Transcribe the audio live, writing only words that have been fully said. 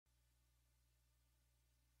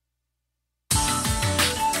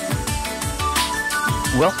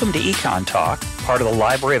Welcome to EconTalk, part of the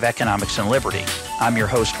Library of Economics and Liberty. I'm your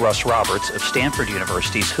host, Russ Roberts of Stanford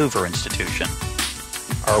University's Hoover Institution.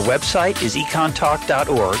 Our website is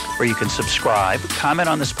econtalk.org, where you can subscribe, comment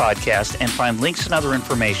on this podcast, and find links and other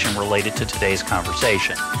information related to today's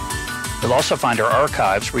conversation. You'll also find our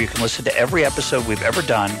archives, where you can listen to every episode we've ever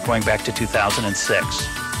done going back to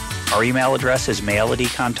 2006. Our email address is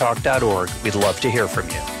mail@econtalk.org. We'd love to hear from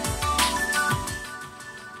you.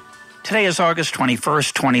 Today is August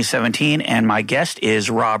 21st, 2017, and my guest is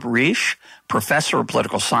Rob Reich, professor of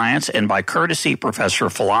political science and, by courtesy, professor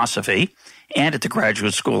of philosophy, and at the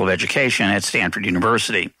Graduate School of Education at Stanford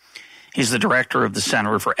University. He's the director of the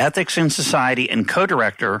Center for Ethics in Society and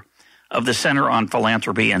co-director of the Center on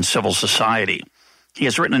Philanthropy and Civil Society. He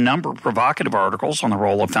has written a number of provocative articles on the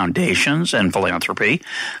role of foundations and philanthropy,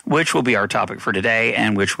 which will be our topic for today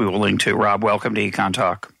and which we will link to. Rob, welcome to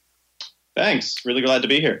EconTalk. Thanks. Really glad to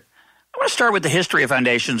be here. I want to start with the history of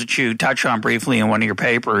foundations that you touch on briefly in one of your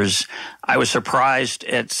papers. I was surprised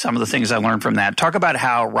at some of the things I learned from that. Talk about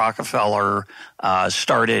how Rockefeller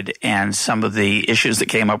started and some of the issues that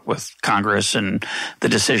came up with Congress and the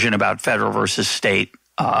decision about federal versus state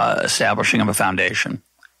establishing of a foundation.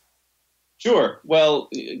 Sure. Well,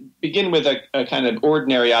 begin with a kind of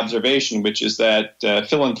ordinary observation, which is that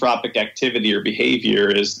philanthropic activity or behavior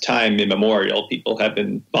is time immemorial. People have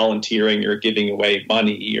been volunteering or giving away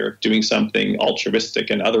money or doing something altruistic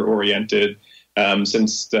and other-oriented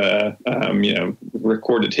since the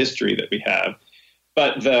recorded history that we have.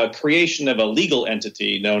 But the creation of a legal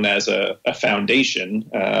entity known as a foundation,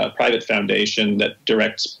 a private foundation that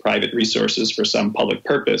directs private resources for some public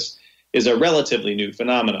purpose, is a relatively new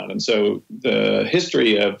phenomenon. And so the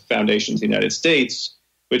history of foundations in the United States,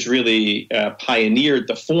 which really pioneered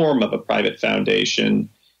the form of a private foundation,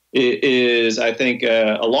 is, I think,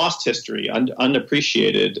 a lost history,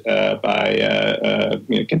 unappreciated by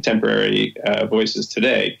contemporary voices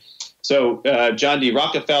today. So John D.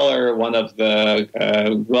 Rockefeller, one of the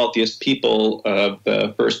wealthiest people of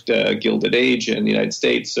the first Gilded Age in the United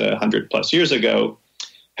States 100 plus years ago,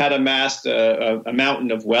 had amassed a mountain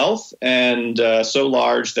of wealth, and so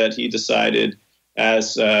large that he decided,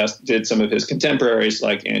 as did some of his contemporaries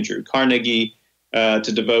like Andrew Carnegie,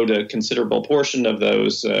 to devote a considerable portion of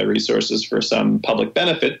those resources for some public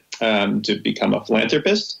benefit, to become a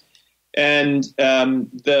philanthropist. And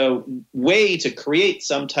the way to create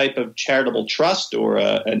some type of charitable trust or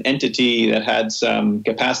an entity that had some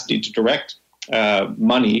capacity to direct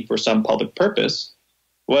money for some public purpose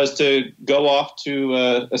was to go off to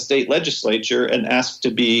a state legislature and ask to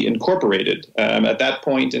be incorporated. At that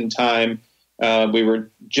point in time, we were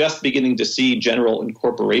just beginning to see general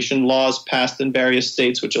incorporation laws passed in various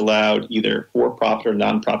states, which allowed either for-profit or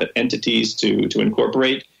nonprofit entities to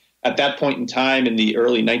incorporate. At that point in time, in the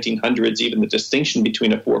early 1900s, even the distinction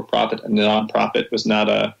between a for-profit and a nonprofit was not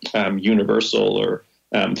a universal or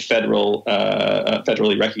federally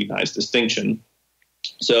recognized distinction.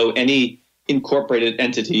 So any incorporated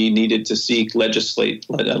entity needed to seek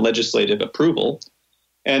legislative approval.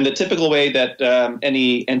 And the typical way that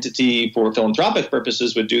any entity for philanthropic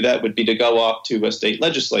purposes would do that would be to go off to a state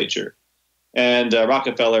legislature. And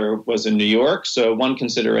Rockefeller was in New York, so one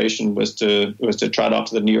consideration was to trot off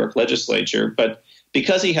to the New York legislature. But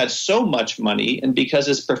because he had so much money and because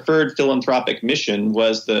his preferred philanthropic mission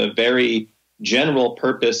was the very general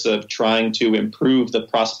purpose of trying to improve the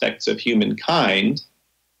prospects of humankind,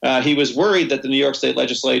 he was worried that the New York State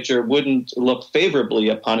Legislature wouldn't look favorably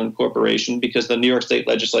upon incorporation because the New York State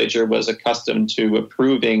Legislature was accustomed to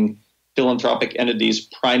approving philanthropic entities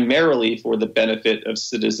primarily for the benefit of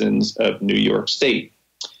citizens of New York State.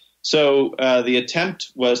 So the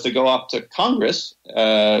attempt was to go up to Congress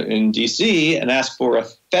in D.C. and ask for a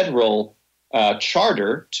federal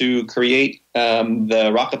charter to create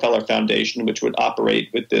the Rockefeller Foundation, which would operate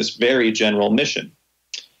with this very general mission.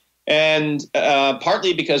 And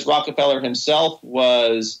partly because Rockefeller himself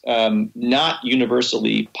was not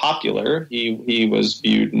universally popular, he was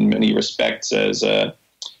viewed in many respects as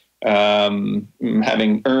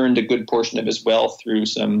having earned a good portion of his wealth through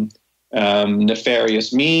some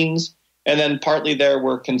nefarious means. And then partly there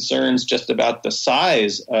were concerns just about the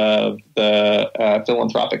size of the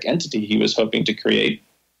philanthropic entity he was hoping to create.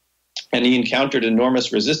 And he encountered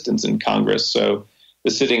enormous resistance in Congress. So the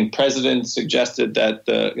sitting president suggested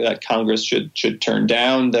that Congress should turn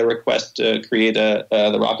down the request to create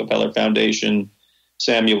the Rockefeller Foundation.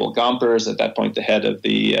 Samuel Gompers, at that point the head of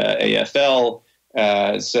the AFL,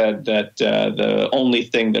 said that the only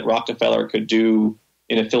thing that Rockefeller could do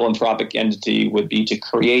in a philanthropic entity would be to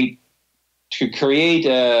create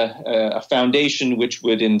a foundation which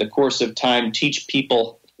would, in the course of time, teach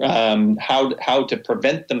people how to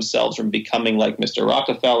prevent themselves from becoming like Mr.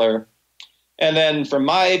 Rockefeller. And then from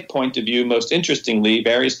my point of view, most interestingly,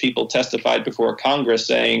 various people testified before Congress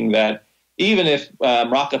saying that even if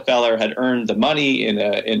Rockefeller had earned the money in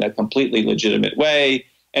a completely legitimate way,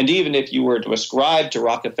 and even if you were to ascribe to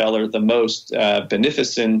Rockefeller the most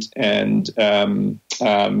beneficent and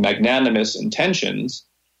magnanimous intentions,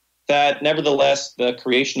 that nevertheless the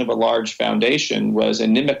creation of a large foundation was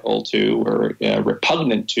inimical to or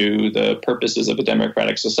repugnant to the purposes of a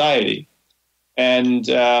democratic society. And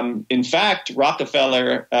in fact,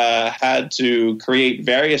 Rockefeller had to create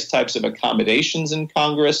various types of accommodations in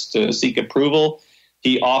Congress to seek approval.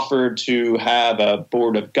 He offered to have a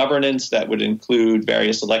board of governance that would include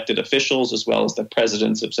various elected officials as well as the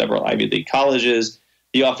presidents of several Ivy League colleges.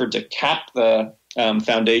 He offered to cap the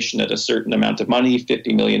foundation at a certain amount of money,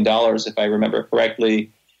 $50 million, if I remember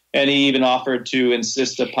correctly. And he even offered to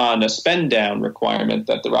insist upon a spend down requirement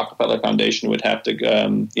that the Rockefeller Foundation would have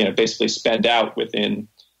to, basically spend out within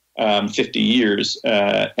 50 years.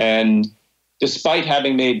 And despite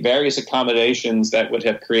having made various accommodations that would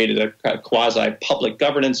have created a quasi-public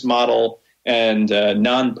governance model and a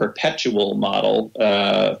non-perpetual model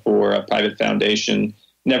for a private foundation,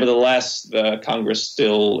 nevertheless, the Congress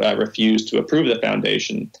still refused to approve the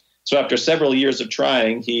foundation. So after several years of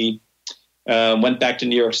trying, he went back to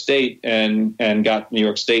New York State and got New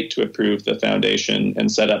York State to approve the foundation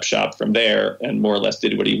and set up shop from there and more or less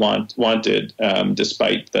did what he wanted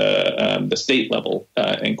despite the state level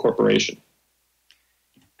incorporation.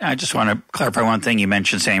 I just want to clarify one thing. You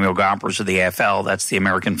mentioned Samuel Gompers of the AFL. That's the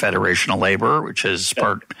American Federation of Labor, which is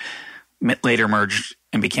later merged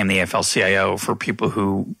and became the AFL-CIO for people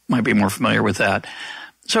who might be more familiar with that.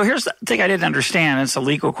 So here's the thing I didn't understand. It's a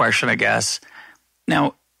legal question, I guess.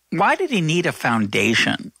 Now, why did he need a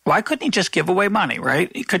foundation? Why couldn't he just give away money,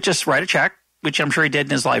 right? He could just write a check, which I'm sure he did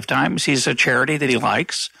in his lifetime. He sees a charity that he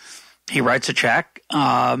likes. He writes a check.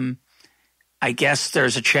 I guess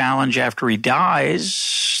there's a challenge after he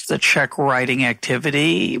dies, the check writing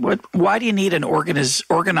activity. Why do you need an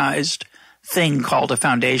organized thing called a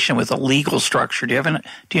foundation with a legal structure? Do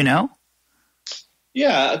you know?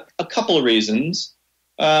 Yeah, a couple of reasons.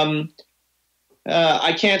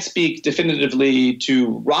 I can't speak definitively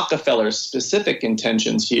to Rockefeller's specific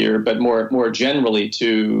intentions here, but more generally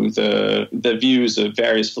to the views of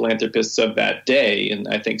various philanthropists of that day, and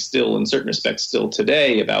I think still, in certain respects, still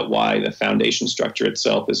today, about why the foundation structure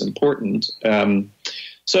itself is important.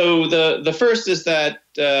 So the first is that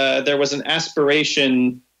there was an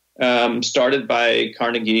aspiration started by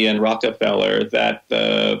Carnegie and Rockefeller that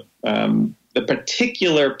the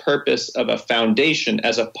particular purpose of a foundation,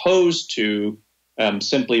 as opposed to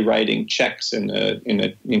simply writing checks in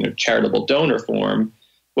a charitable donor form,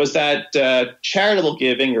 was that charitable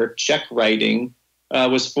giving or check writing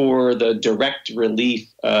was for the direct relief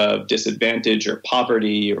of disadvantage or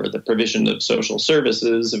poverty or the provision of social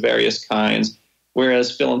services of various kinds,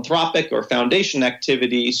 whereas philanthropic or foundation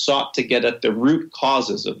activity sought to get at the root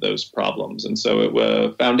causes of those problems. And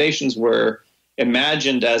so foundations were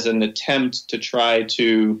imagined as an attempt to try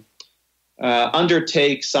to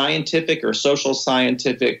undertake scientific or social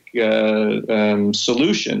scientific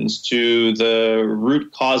solutions to the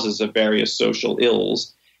root causes of various social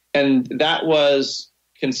ills. And that was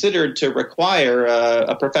considered to require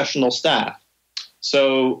a professional staff.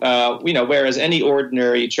 So, whereas any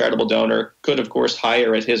ordinary charitable donor could, of course,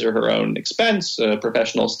 hire at his or her own expense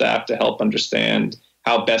professional staff to help understand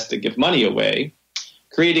how best to give money away,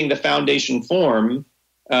 creating the foundation form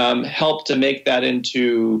helped to make that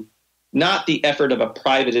into not the effort of a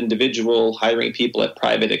private individual hiring people at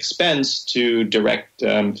private expense to direct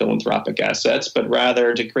philanthropic assets, but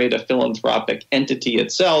rather to create a philanthropic entity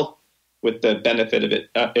itself with the benefit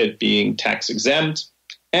of it being tax exempt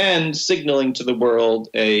and signaling to the world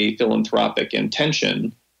a philanthropic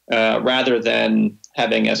intention rather than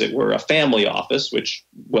having, as it were, a family office, which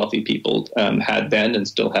wealthy people had then and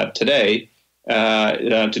still have today,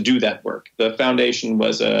 to do that work. The foundation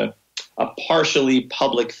was a partially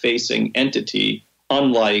public-facing entity,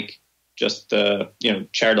 unlike just the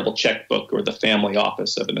charitable checkbook or the family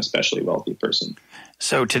office of an especially wealthy person.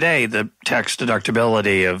 So today, the tax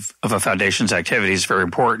deductibility of a foundation's activity is very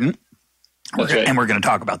important, and we're going to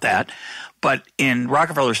talk about that. But in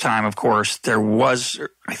Rockefeller's time, of course, there was,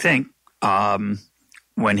 I think,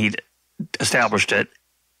 when he established it,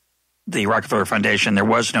 the Rockefeller Foundation, there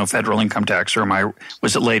was no federal income tax, or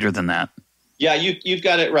was it later than that? Yeah, you've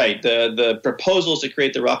got it right. The proposals to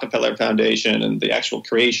create the Rockefeller Foundation and the actual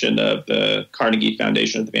creation of the Carnegie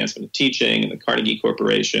Foundation for the Advancement of Teaching and the Carnegie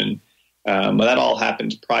Corporation, that all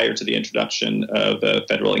happened prior to the introduction of the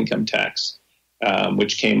federal income tax.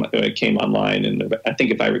 which came online in, I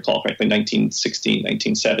think, if I recall correctly, 1916,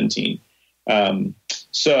 1917.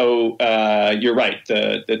 So you're right.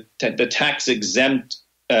 The tax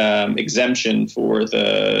exemption for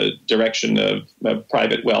the direction of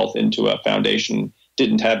private wealth into a foundation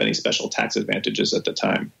didn't have any special tax advantages at the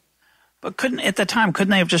time. But couldn't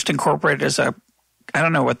they have just incorporated as a, I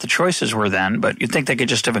don't know what the choices were then, but you'd think they could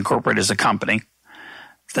just have incorporated as a company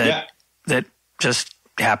that just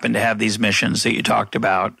happened to have these missions that you talked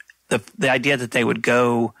about. The idea that they would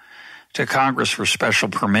go to Congress for special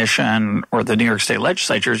permission or the New York State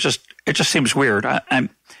Legislature is just seems weird. I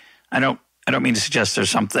don't mean to suggest there's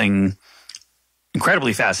something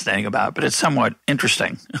incredibly fascinating about it, but it's somewhat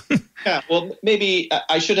interesting. Yeah, well, maybe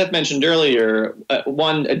I should have mentioned earlier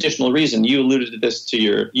one additional reason. You alluded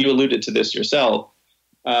to this yourself.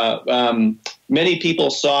 Many people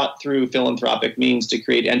sought through philanthropic means to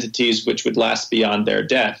create entities which would last beyond their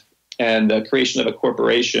death, and the creation of a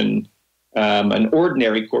corporation, an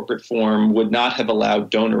ordinary corporate form, would not have allowed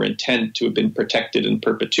donor intent to have been protected in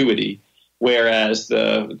perpetuity, whereas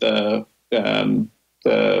the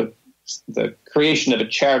creation of a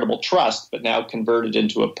charitable trust, but now converted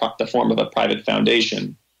into the form of a private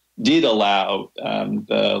foundation, did allow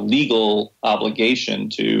the legal obligation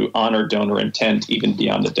to honor donor intent even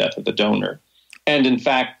beyond the death of the donor. And in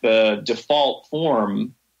fact, the default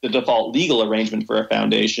legal arrangement for a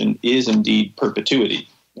foundation is indeed perpetuity.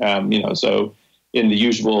 So in the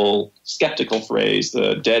usual skeptical phrase,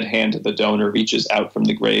 the dead hand of the donor reaches out from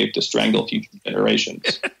the grave to strangle future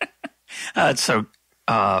generations.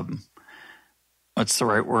 What's the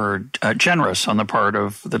right word? Generous on the part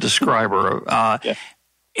of the describer.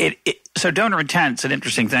 So donor intent's an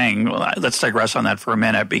interesting thing. Let's digress on that for a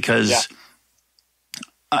minute because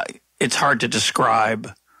it's hard to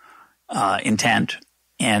describe intent,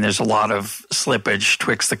 and there's a lot of slippage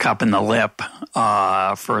twixt the cup and the lip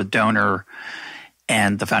for a donor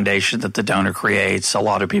and the foundation that the donor creates. A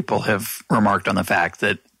lot of people have remarked on the fact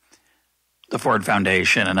that the Ford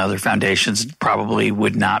Foundation and other foundations probably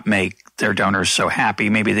would not make their donors so happy.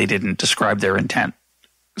 Maybe they didn't describe their intent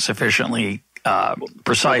sufficiently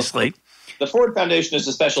precisely. The Ford Foundation is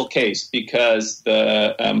a special case because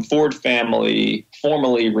the Ford family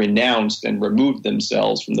formally renounced and removed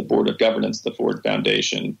themselves from the board of governance of the Ford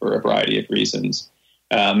Foundation for a variety of reasons,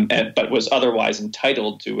 but was otherwise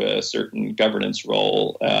entitled to a certain governance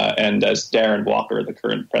role. And as Darren Walker, the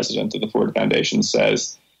current president of the Ford Foundation,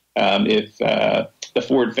 says, if the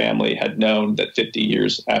Ford family had known that 50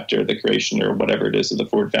 years after the creation or whatever it is of the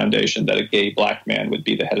Ford Foundation that a gay black man would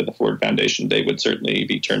be the head of the Ford Foundation, they would certainly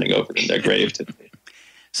be turning over in their grave today.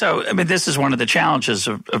 So, I mean, this is one of the challenges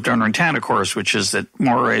of donor intent, of course, which is that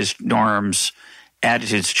mores, norms,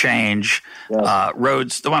 attitudes change. Yes.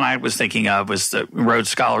 Rhodes, the one I was thinking of was the Rhodes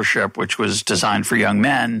Scholarship, which was designed for young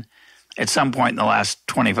men. At some point in the last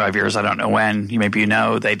 25 years, I don't know when, maybe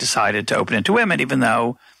they decided to open it to women, even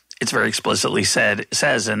though it's very explicitly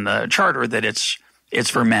says in the charter that it's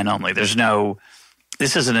for men only. This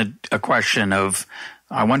isn't a question of,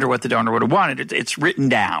 I wonder what the donor would have wanted. It's written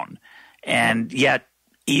down. And yet,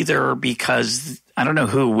 either because, I don't know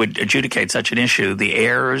who would adjudicate such an issue, could the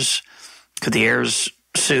heirs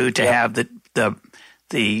sue to have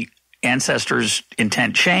the ancestors'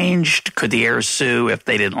 intent changed? Could the heirs sue if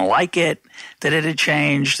they didn't like it, that it had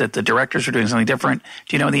changed, that the directors were doing something different?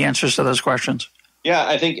 Do you know the answers to those questions? Yeah,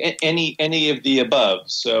 I think any of the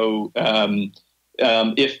above. So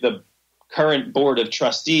if the current board of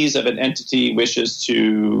trustees of an entity wishes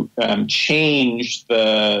to change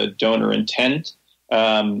the donor intent,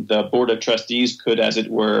 the board of trustees could, as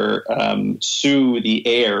it were, sue the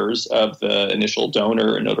heirs of the initial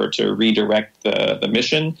donor in order to redirect the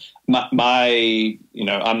mission.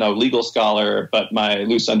 I'm no legal scholar, but my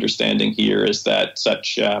loose understanding here is that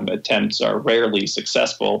such attempts are rarely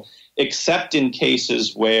successful, except in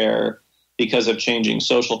cases where, because of changing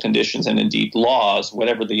social conditions and indeed laws,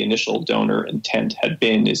 whatever the initial donor intent had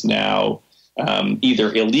been is now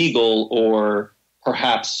either illegal or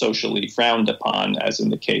perhaps socially frowned upon, as in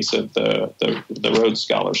the case of the Rhodes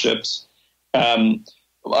Scholarships.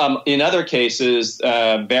 In other cases,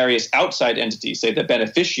 various outside entities, say the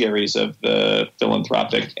beneficiaries of the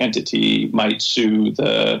philanthropic entity, might sue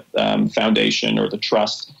the foundation or the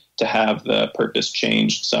trust to have the purpose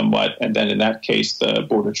changed somewhat. And then in that case, the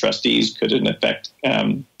board of trustees could, in effect,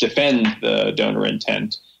 defend the donor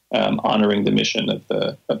intent, honoring the mission of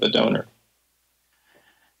the donor.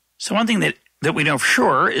 So one thing that we know for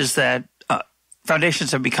sure is that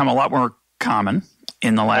foundations have become a lot more common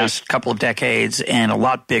in the last couple of decades and a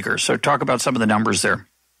lot bigger. So talk about some of the numbers there.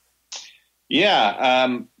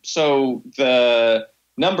 Yeah. So the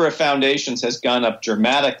number of foundations has gone up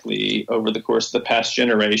dramatically over the course of the past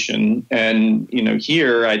generation. And,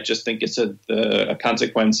 here I just think it's a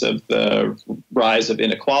consequence of the rise of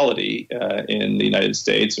inequality in the United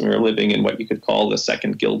States. And we're living in what you could call the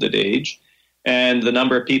second Gilded Age. And the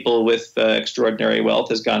number of people with extraordinary wealth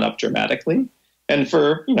has gone up dramatically. And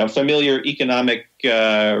for, familiar economic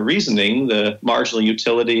reasoning, the marginal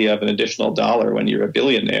utility of an additional dollar when you're a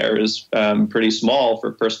billionaire is pretty small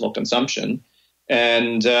for personal consumption.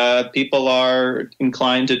 And people are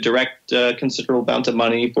inclined to direct a considerable amount of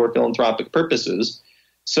money for philanthropic purposes.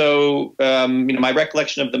 So, my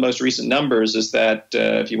recollection of the most recent numbers is that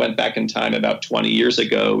if you went back in time about 20 years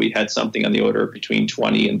ago, we had something on the order of between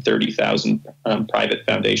 20 and 30,000 private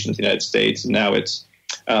foundations in the United States. And now it's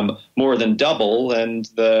more than double. And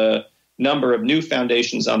the number of new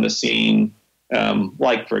foundations on the scene,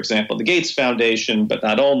 like, for example, the Gates Foundation, but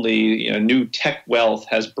not only, new tech wealth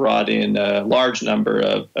has brought in a large number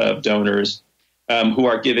of donors who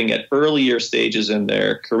are giving at earlier stages in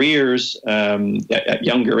their careers, at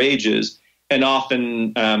younger ages, and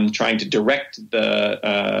often trying to direct the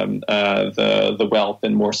wealth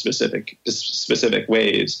in more specific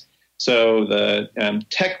ways. So the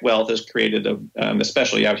tech wealth has created,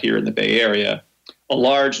 especially out here in the Bay Area, a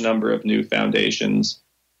large number of new foundations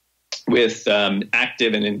with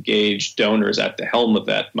active and engaged donors at the helm of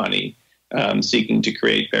that money, seeking to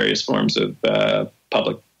create various forms of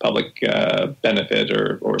public benefit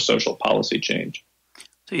or social policy change.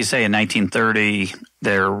 So you say in 1930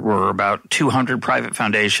 there were about 200 private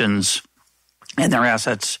foundations, and their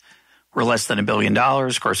assets were less than $1 billion.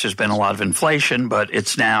 Of course, there's been a lot of inflation, but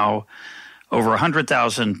it's now over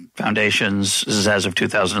 100,000 foundations. This is as of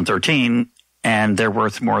 2013, and they're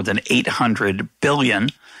worth more than $800 billion.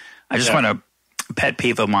 I just want to pet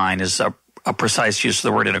peeve of mine is a precise use of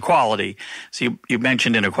the word inequality. So you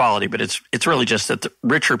mentioned inequality, but it's really just that the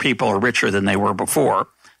richer people are richer than they were before.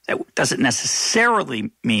 That doesn't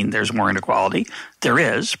necessarily mean there's more inequality. There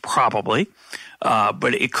is, probably.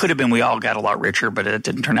 But it could have been we all got a lot richer, but it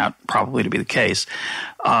didn't turn out probably to be the case.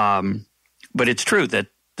 But it's true that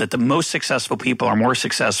the most successful people are more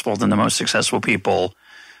successful than the most successful people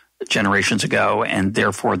generations ago, and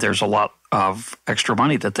therefore there's a lot of extra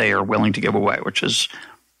money that they are willing to give away, which is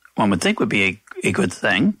one would think would be a good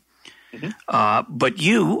thing. Mm-hmm. But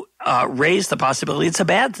you raised the possibility it's a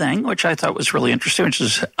bad thing, which I thought was really interesting, which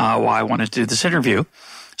is why I wanted to do this interview.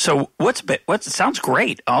 So what sounds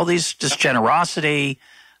great. All these just generosity,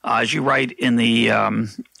 as you write in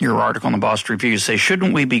your article in the Boston Review, you say,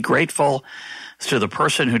 shouldn't we be grateful to the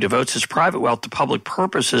person who devotes his private wealth to public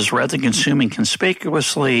purposes rather than consuming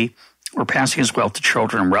conspicuously or passing his wealth to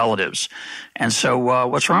children and relatives? And so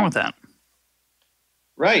what's wrong with that?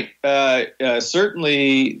 Right.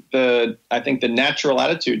 Certainly, I think the natural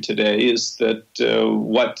attitude today is that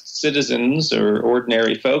what citizens or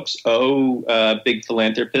ordinary folks owe big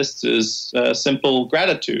philanthropists is simple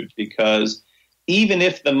gratitude, because even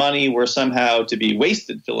if the money were somehow to be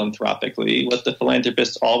wasted philanthropically, what the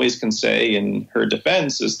philanthropist always can say in her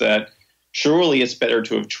defense is that surely it's better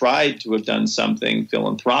to have tried to have done something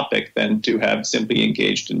philanthropic than to have simply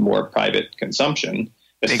engaged in more private consumption,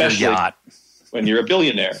 especially when you're a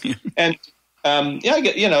billionaire. And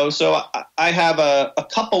so I have a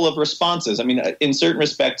couple of responses. I mean, in certain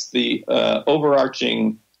respects, the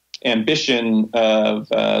overarching ambition of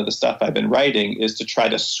the stuff I've been writing is to try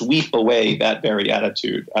to sweep away that very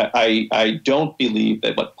attitude. I don't believe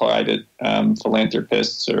that what private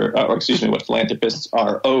philanthropists what philanthropists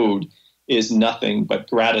are owed is nothing but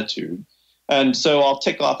gratitude. And so I'll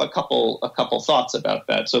tick off a couple thoughts about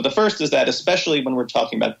that. So the first is that, especially when we're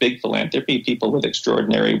talking about big philanthropy, people with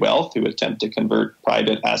extraordinary wealth who attempt to convert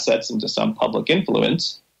private assets into some public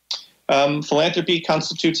influence, philanthropy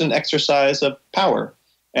constitutes an exercise of power.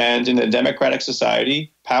 And in a democratic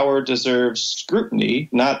society, power deserves scrutiny,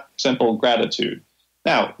 not simple gratitude.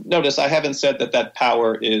 Now, notice I haven't said that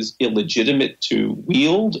power is illegitimate to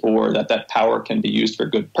wield or that power can be used for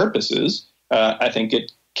good purposes. I think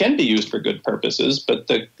it can be used for good purposes, but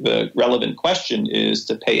the relevant question is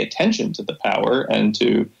to pay attention to the power and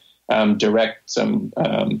to direct some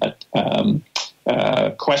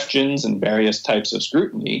questions and various types of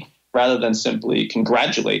scrutiny rather than simply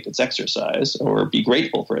congratulate its exercise or be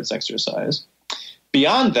grateful for its exercise.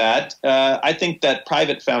 Beyond that, I think that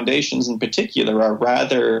private foundations in particular are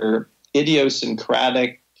rather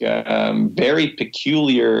idiosyncratic, very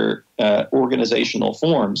peculiar organizational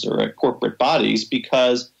forms or corporate bodies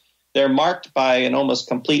because they're marked by an almost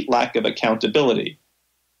complete lack of accountability.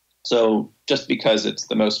 So just because it's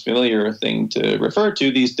the most familiar thing to refer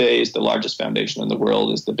to these days, the largest foundation in the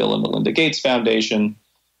world is the Bill and Melinda Gates Foundation.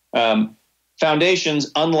 foundations,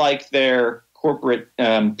 unlike their corporate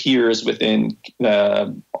peers within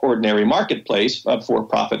the ordinary marketplace of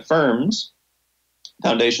for-profit firms,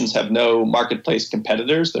 foundations have no marketplace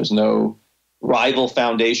competitors. There's no rival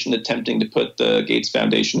foundation attempting to put the Gates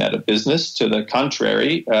Foundation out of business. To the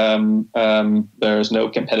contrary, there's no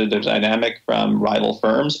competitive dynamic from rival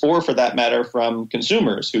firms, or for that matter, from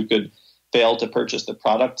consumers who could fail to purchase the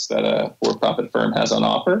products that a for-profit firm has on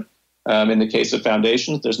offer. In the case of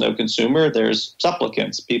foundations, there's no consumer. There's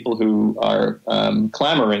supplicants, people who are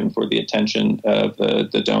clamoring for the attention of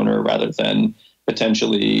the donor rather than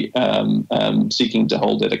potentially seeking to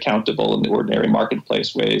hold it accountable in the ordinary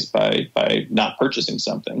marketplace ways by not purchasing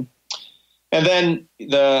something. And then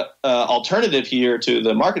the alternative here to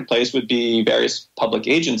the marketplace would be various public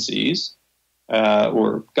agencies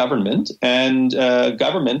or government. And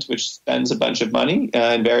government, which spends a bunch of money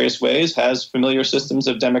in various ways, has familiar systems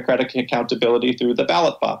of democratic accountability through the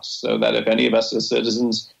ballot box, so that if any of us as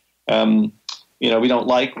citizens, we don't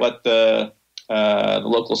like what the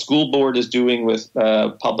local school board is doing with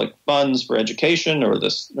public funds for education, or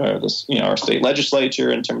our state legislature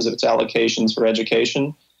in terms of its allocations for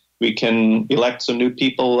education, we can elect some new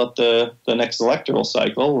people at the next electoral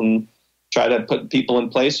cycle and try to put people in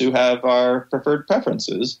place who have our preferred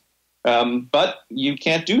preferences. But you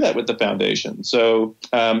can't do that with the foundation. So,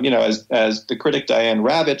 as the critic Diane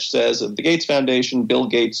Ravitch says of the Gates Foundation, Bill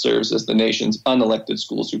Gates serves as the nation's unelected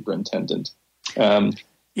school superintendent. I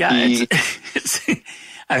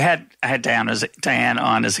had Diane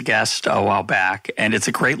on as a guest a while back, and it's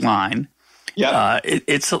a great line. Yeah,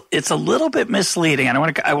 it's a little bit misleading, and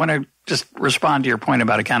I want to just respond to your point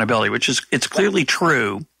about accountability, which is it's clearly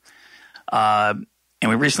true. And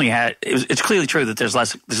we recently had it's clearly true that there's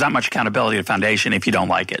not much accountability at foundation if you don't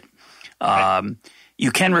like it.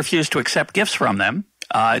 You can refuse to accept gifts from them.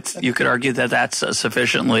 You could argue that that's a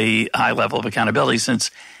sufficiently high level of accountability,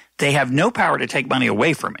 since they have no power to take money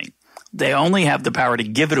away from me. They only have the power to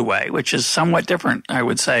give it away, which is somewhat different, I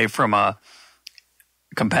would say, from a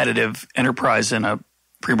competitive enterprise in a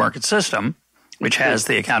pre-market system, which has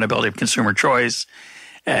the accountability of consumer choice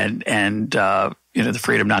and the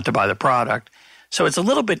freedom not to buy the product. So it's a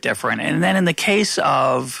little bit different. And then in the case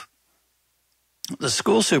of the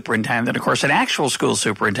school superintendent, of course, an actual school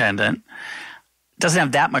superintendent doesn't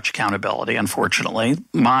have that much accountability, unfortunately.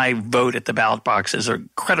 My vote at the ballot box is an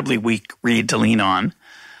incredibly weak read to lean on.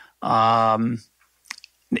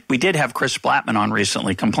 We did have Chris Blattman on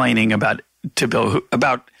recently complaining about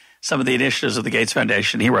some of the initiatives of the Gates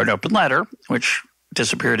Foundation. He wrote an open letter, which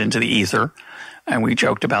disappeared into the ether, and we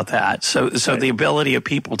joked about that. So the ability of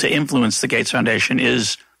people to influence the Gates Foundation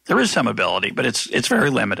there is some ability, but it's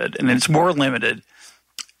very limited, and it's more limited,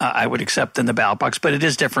 I would accept, than the ballot box. But it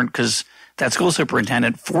is different because that school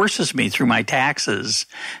superintendent forces me through my taxes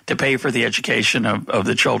to pay for the education of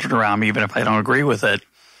the children around me, even if I don't agree with it.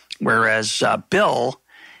 Whereas Bill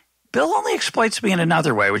only exploits me in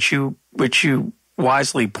another way, which you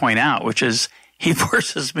wisely point out, which is he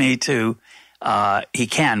forces me to he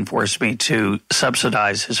can force me to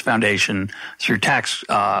subsidize his foundation through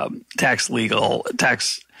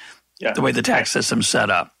the way the tax system's set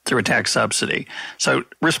up, through a tax subsidy. So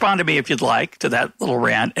respond to me if you'd like to that little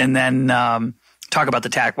rant, and then talk about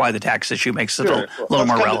why the tax issue makes it a little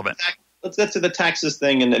more relevant. Let's get to the taxes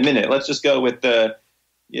thing in a minute. Let's just go with the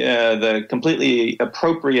completely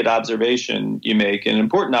appropriate observation you make, an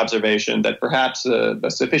important observation that perhaps a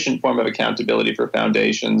sufficient form of accountability for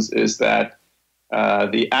foundations is that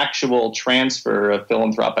the actual transfer of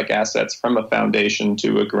philanthropic assets from a foundation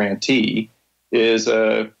to a grantee is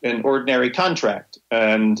an ordinary contract.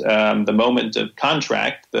 And the moment of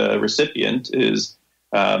contract, the recipient is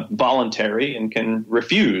voluntary and can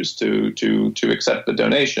refuse to accept the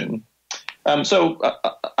donation. So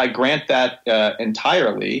I grant that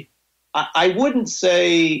entirely. I wouldn't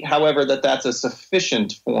say, however, that that's a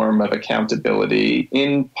sufficient form of accountability,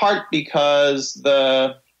 in part because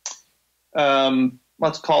the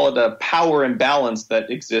let's call it a power imbalance that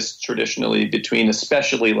exists traditionally between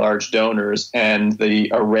especially large donors and the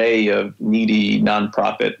array of needy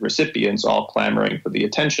nonprofit recipients all clamoring for the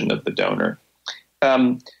attention of the donor.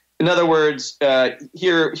 In other words,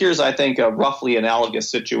 here's, I think, a roughly analogous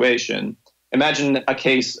situation. Imagine a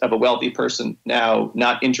case of a wealthy person now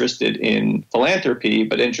not interested in philanthropy,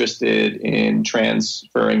 but interested in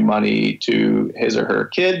transferring money to his or her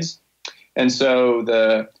kids. And so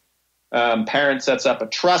the parent sets up a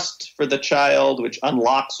trust for the child, which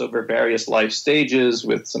unlocks over various life stages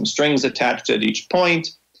with some strings attached at each point,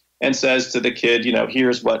 and says to the kid,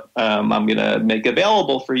 here's what I'm going to make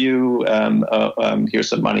available for you. Here's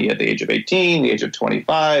some money at the age of 18, the age of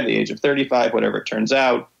 25, the age of 35, whatever it turns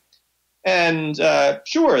out. And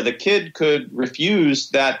sure, the kid could refuse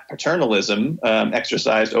that paternalism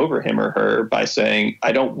exercised over him or her by saying,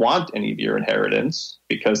 I don't want any of your inheritance,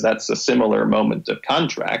 because that's a similar moment of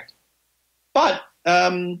contract. But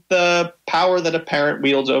the power that a parent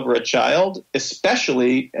wields over a child,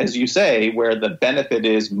 especially, as you say, where the benefit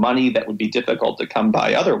is money that would be difficult to come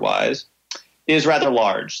by otherwise, is rather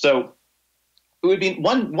large. So it would be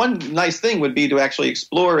one nice thing would be to actually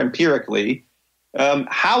explore empirically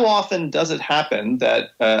how often does it happen that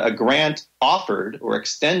a grant offered or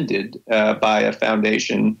extended by a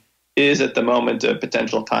foundation is at the moment of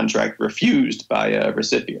potential contract refused by a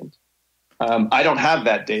recipient? I don't have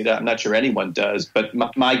that data. I'm not sure anyone does, but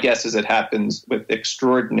my guess is it happens with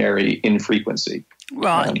extraordinary infrequency.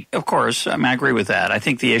 Well, of course, I mean, I agree with that. I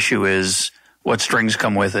think the issue is what strings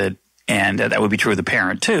come with it, and that would be true of the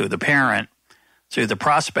parent too. The parent, through the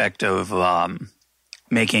prospect of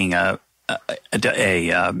making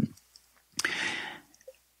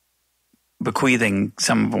bequeathing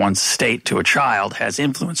some of one's estate to a child, has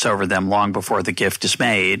influence over them long before the gift is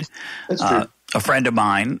made. That's true. A friend of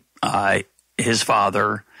mine, his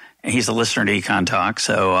father, and he's a listener to EconTalk,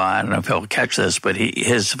 so I don't know if he'll catch this, but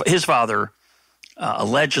his father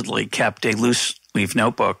allegedly kept a loose leaf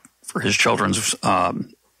notebook for his children's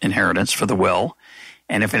inheritance for the will.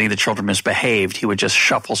 And if any of the children misbehaved, he would just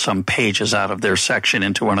shuffle some pages out of their section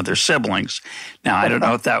into one of their siblings. Now, I don't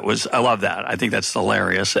know if that was – I love that. I think that's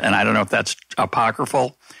hilarious. And I don't know if that's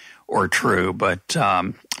apocryphal or true, but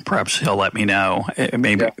perhaps he'll let me know.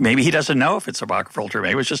 Maybe he doesn't know if it's apocryphal or true.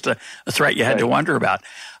 Maybe it was just a threat you had to wonder about.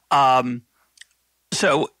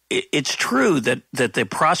 So it's true that the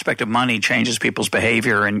prospect of money changes people's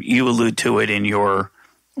behavior, and you allude to it in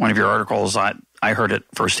one of your articles. I heard it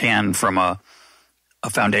firsthand from a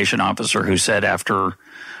foundation officer who said after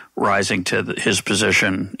rising to his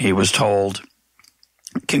position, he was told,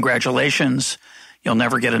 congratulations, you'll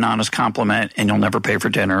never get an honest compliment and you'll never pay for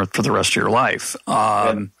dinner for the rest of your life.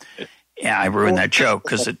 Yeah, I ruined that joke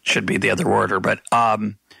because it should be the other order. But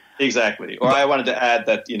exactly. Or I wanted to add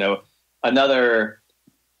that, another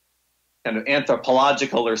kind of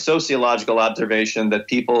anthropological or sociological observation that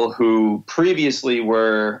people who previously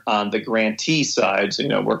were on the grantee side,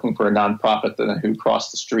 so, working for a nonprofit who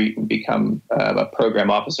cross the street and become a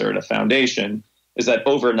program officer at a foundation, is that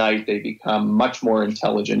overnight they become much more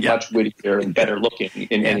intelligent, much wittier, and better looking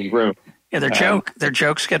in any room. Yeah, their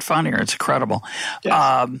jokes get funnier. It's incredible.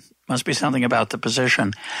 Yes. Must be something about the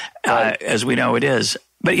position, as we know it is.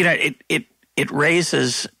 But it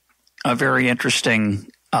raises a very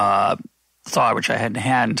interesting thought, which I hadn't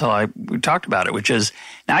had until we talked about it, which is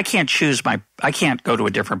now I can't go to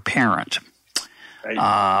a different parent,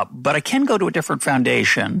 right. But I can go to a different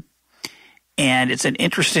foundation. And it's an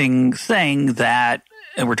interesting thing that,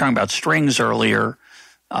 and we're talking about strings earlier,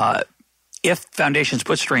 if foundations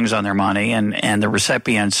put strings on their money and the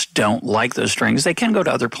recipients don't like those strings, they can go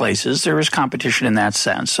to other places. There is competition in that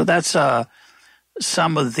sense. So that's that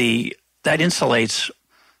insulates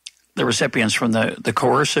the recipients from the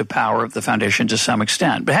coercive power of the foundation to some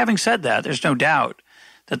extent. But having said that, there's no doubt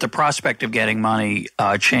that the prospect of getting money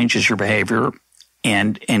changes your behavior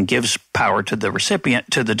and gives power to the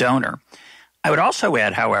recipient, to the donor. I would also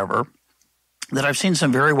add, however, that I've seen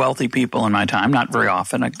some very wealthy people in my time, not very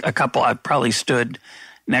often, a couple. I've probably stood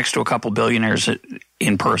next to a couple billionaires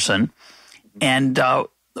in person. And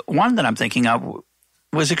one that I'm thinking of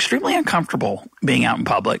was extremely uncomfortable being out in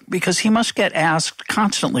public because he must get asked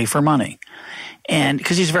constantly for money. And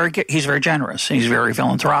because he's very generous and he's very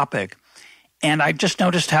philanthropic. And I just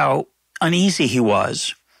noticed how uneasy he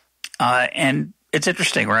was. And it's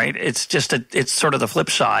interesting, right? It's sort of the flip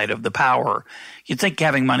side of the power. You'd think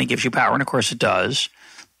having money gives you power, and of course it does,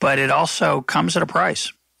 but it also comes at a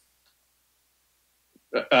price.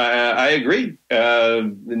 I agree.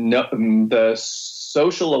 The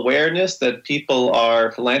social awareness that people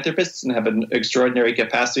are philanthropists and have an extraordinary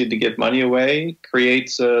capacity to give money away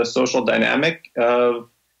creates a social dynamic of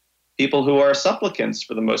people who are supplicants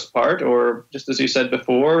for the most part, or just as you said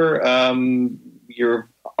before, you're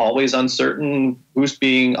always uncertain who's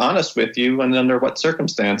being honest with you and under what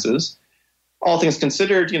circumstances. All things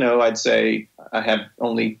considered, I'd say I have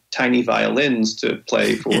only tiny violins to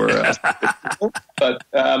play for people, but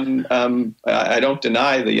I don't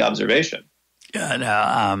deny the observation.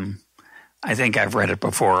 I think I've read it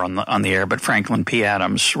before on the air, but Franklin P.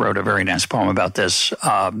 Adams wrote a very nice poem about this.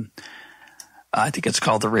 I think it's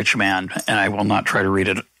called The Rich Man, and I will not try to read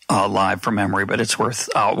it live from memory, but it's worth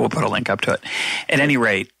we'll put a link up to it. At any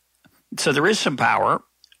rate, so there is some power,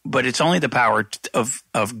 but it's only the power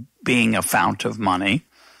of being a fount of money.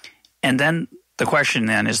 And then the question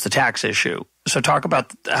then is the tax issue. So talk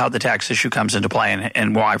about how the tax issue comes into play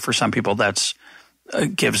and why for some people that's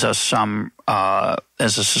gives us some, as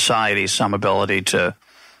a society, some ability to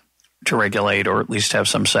regulate or at least have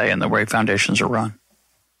some say in the way foundations are run.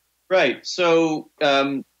 Right. So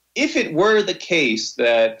if it were the case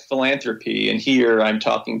that philanthropy, and here I'm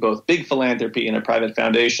talking both big philanthropy in a private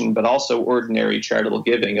foundation, but also ordinary charitable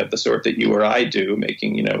giving of the sort that you or I do,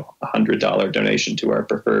 making, $100 donation to our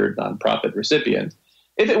preferred nonprofit recipient.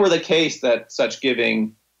 If it were the case that such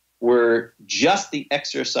giving were just the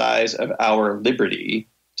exercise of our liberty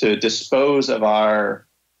to dispose of our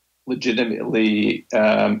legitimately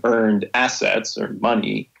earned assets or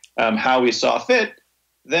money how we saw fit,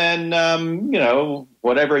 then,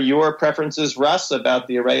 whatever your preferences, Russ, about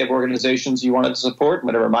the array of organizations you wanted to support,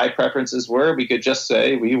 whatever my preferences were, we could just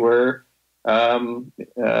say we were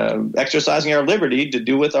exercising our liberty to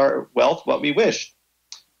do with our wealth what we wished.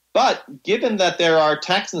 But given that there are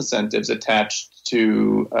tax incentives attached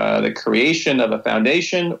to the creation of a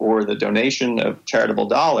foundation or the donation of charitable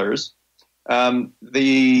dollars,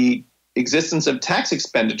 the existence of tax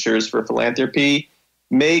expenditures for philanthropy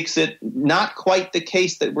makes it not quite the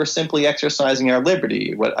case that we're simply exercising our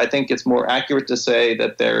liberty. What I think it's more accurate to say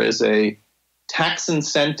that there is a tax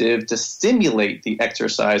incentive to stimulate the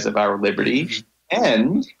exercise of our liberty,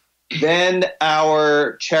 and then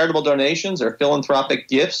our charitable donations or philanthropic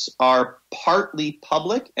gifts are partly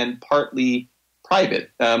public and partly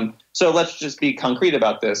private. So let's just be concrete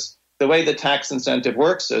about this. The way the tax incentive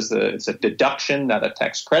works is it's a deduction, not a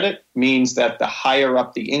tax credit, means that the higher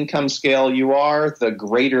up the income scale you are, the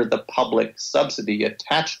greater the public subsidy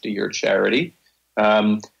attached to your charity.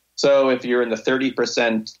 So if you're in the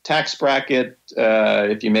 30% tax bracket,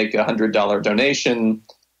 if you make a $100 donation,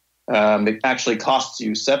 it actually costs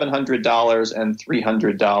you $700 and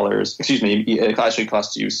 $300. Excuse me, it actually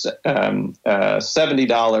costs you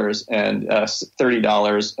 $70 and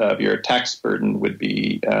 $30 of your tax burden would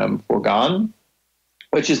be foregone,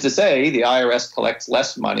 which is to say the IRS collects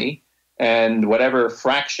less money, and whatever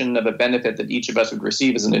fraction of a benefit that each of us would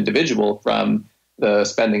receive as an individual from the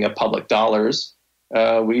spending of public dollars,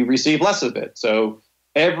 we receive less of it. So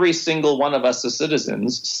every single one of us as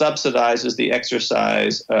citizens subsidizes the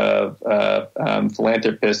exercise of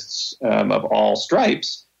philanthropists of all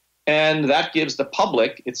stripes. And that gives the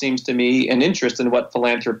public, it seems to me, an interest in what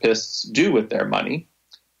philanthropists do with their money.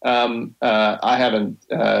 I haven't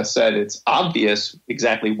said it's obvious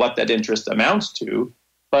exactly what that interest amounts to,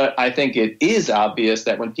 but I think it is obvious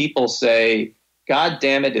that when people say, God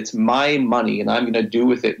damn it, it's my money and I'm going to do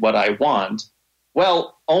with it what I want,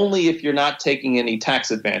 well, only if you're not taking any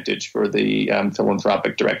tax advantage for the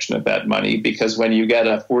philanthropic direction of that money, because when you get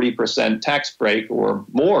a 40% tax break or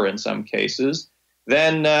more in some cases,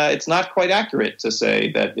 then it's not quite accurate to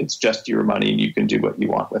say that it's just your money and you can do what you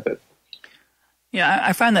want with it. Yeah,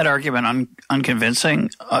 I find that argument unconvincing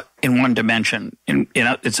in one dimension. In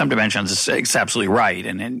some dimensions, it's absolutely right.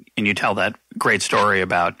 And you tell that great story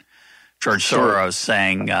about George Soros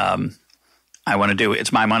saying, I want to do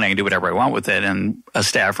it's my money, I can do whatever I want with it. And a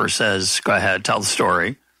staffer says, go ahead, tell the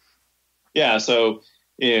story. Yeah, so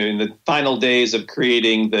in the final days of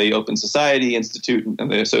creating the Open Society Institute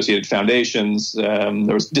and the associated foundations,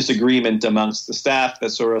 there was disagreement amongst the staff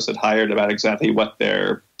that Soros had hired about exactly what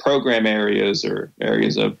their program areas or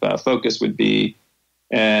areas of focus would be.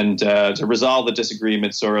 And to resolve the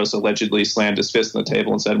disagreement, Soros allegedly slammed his fist on the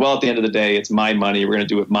table and said, well, at the end of the day, it's my money. We're going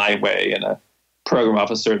to do it my way. And a program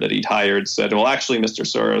officer that he'd hired said, well, actually, Mr.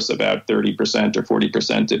 Soros, about 30% or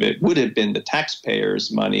 40% of it would have been the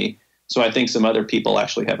taxpayers' money. So I think some other people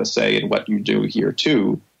actually have a say in what you do here,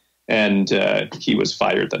 too. And he was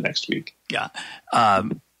fired the next week. Yeah,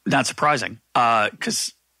 not surprising,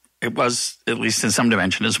 because it was, at least in some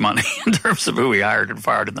dimension, his money in terms of who he hired and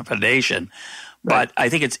fired in the foundation. Right. But I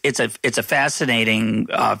think it's a fascinating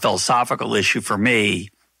philosophical issue for me,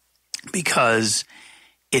 because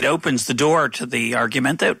it opens the door to the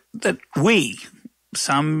argument that we,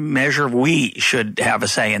 some measure of we, should have a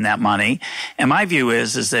say in that money. And my view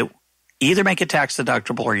is that either make it tax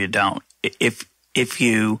deductible or you don't. If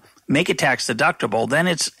you make it tax deductible, then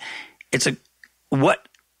it's what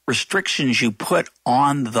restrictions you put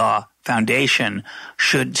on the foundation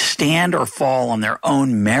should stand or fall on their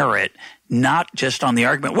own merit, not just on the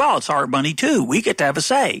argument, well, it's our money too, we get to have a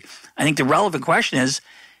say. I think the relevant question is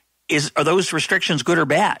are those restrictions good or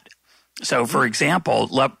bad? So, for example,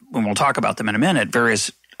 when we'll talk about them in a minute,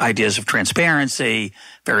 various ideas of transparency,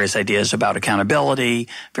 various ideas about accountability,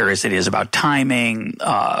 various ideas about timing,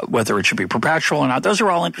 whether it should be perpetual or not. Those are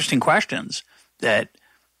all interesting questions that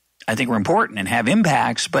I think are important and have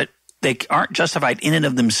impacts, but they aren't justified in and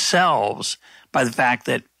of themselves by the fact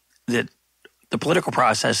that the political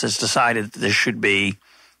process has decided that this should be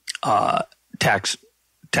tax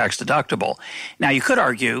deductible. Now, you could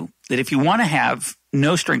argue that if you want to have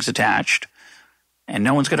no strings attached, and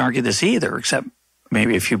no one's going to argue this either, except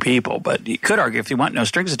maybe a few people, but you could argue if you want no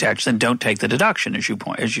strings attached, then don't take the deduction, as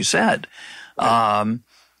you said.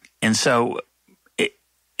 And so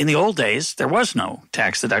in the old days, there was no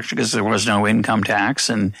tax deduction because there was no income tax.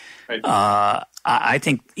 And I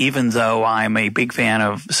think even though I'm a big fan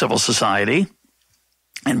of civil society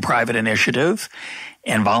and private initiative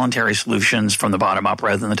and voluntary solutions from the bottom up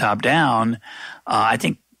rather than the top down, I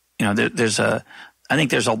think there's a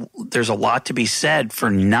lot to be said for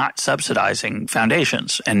not subsidizing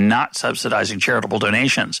foundations and not subsidizing charitable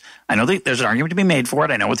donations. I know that there's an argument to be made for it.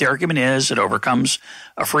 I know what the argument is. It overcomes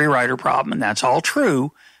a free rider problem, and that's all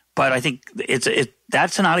true. But I think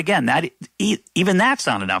that's not, again, even that's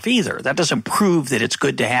not enough either. That doesn't prove that it's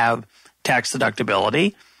good to have tax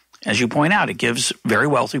deductibility. As you point out, it gives very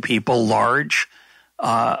wealthy people large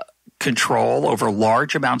control over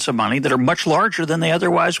large amounts of money that are much larger than they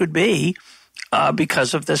otherwise would be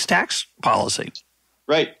because of this tax policy.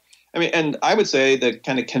 Right. I mean, and I would say the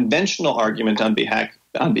kind of conventional argument on behalf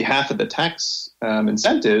of the tax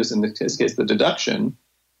incentives, in this case the deduction,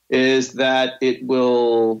 is that it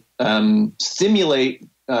will stimulate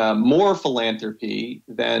more philanthropy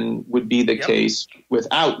than would be the case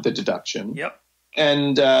without the deduction. Yep.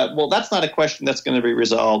 And, that's not a question that's going to be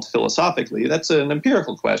resolved philosophically. That's an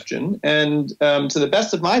empirical question. And to the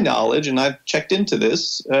best of my knowledge, and I've checked into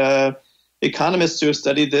this, economists who have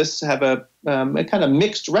studied this have a kind of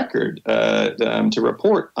mixed record to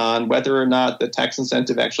report on whether or not the tax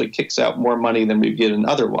incentive actually kicks out more money than we get in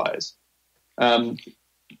otherwise.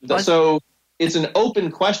 So it's an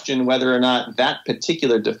open question whether or not that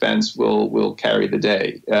particular defense will carry the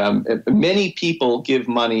day. Many people give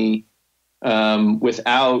money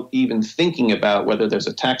without even thinking about whether there's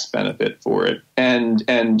a tax benefit for it. And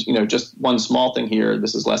just one small thing here,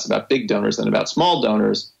 this is less about big donors than about small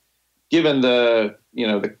donors. Given the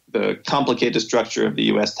complicated structure of the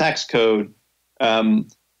U.S. tax code,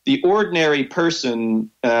 the ordinary person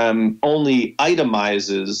only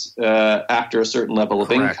itemizes after a certain level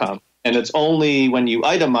of income. And it's only when you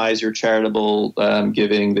itemize your charitable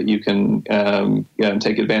giving that you can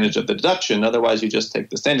take advantage of the deduction. Otherwise, you just take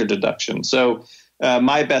the standard deduction. So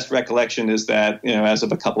my best recollection is that, as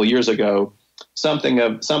of a couple of years ago, something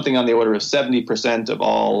on the order of 70% of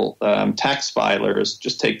all tax filers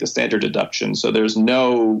just take the standard deduction. So there's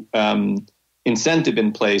no incentive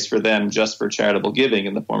in place for them just for charitable giving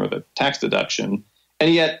in the form of a tax deduction.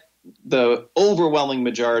 And yet the overwhelming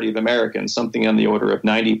majority of Americans, something on the order of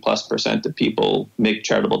 90+% of people, make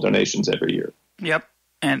charitable donations every year. Yep.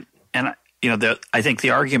 And I think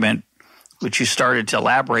the argument which you started to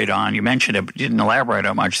elaborate on, you mentioned it, but you didn't elaborate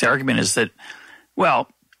on much. The argument is that,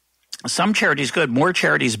 some charity is good, more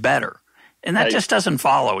charity is better. And that just doesn't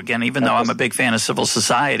follow. Again, even though I'm a big fan of civil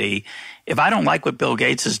society, if I don't like what Bill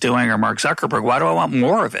Gates is doing or Mark Zuckerberg, why do I want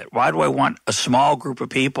more of it? Why do I want a small group of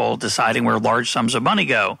people deciding where large sums of money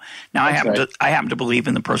go? Now, I happen to believe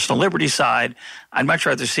in the personal liberty side. I'd much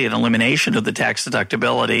rather see an elimination of the tax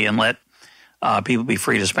deductibility and let people be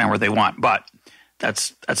free to spend where they want. But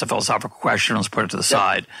that's a philosophical question. Let's put it to the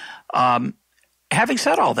side. Having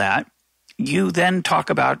said all that, you then talk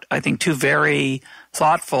about, I think, two very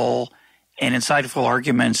thoughtful and insightful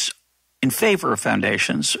arguments in favor of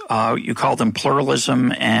foundations. You call them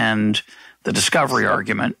pluralism and the discovery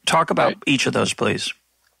argument. Talk about each of those, please.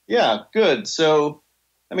 Yeah, good. So,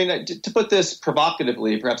 to put this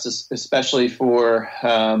provocatively, perhaps especially for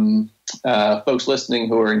folks listening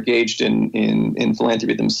who are engaged in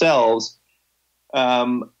philanthropy themselves,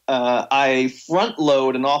 I front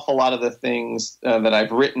load an awful lot of the things that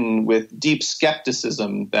I've written with deep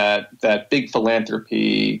skepticism that big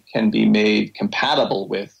philanthropy can be made compatible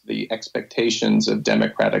with the expectations of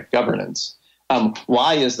democratic governance.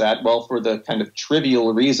 Why is that? Well, for the kind of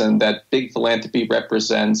trivial reason that big philanthropy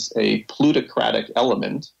represents a plutocratic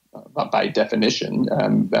element by definition.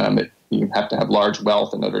 You have to have large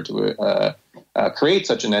wealth in order to create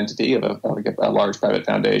such an entity of a large private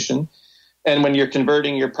foundation. And when you're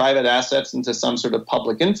converting your private assets into some sort of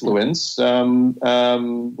public influence,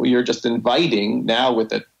 you're just inviting, now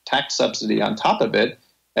with a tax subsidy on top of it,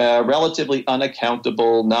 a relatively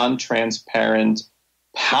unaccountable, non-transparent,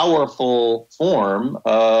 powerful form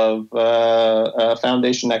of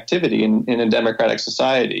foundation activity in a democratic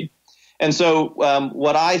society. And so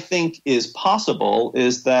what I think is possible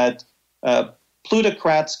is that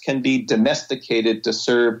plutocrats can be domesticated to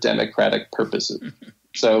serve democratic purposes.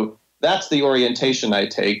 So that's the orientation I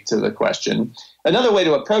take to the question. Another way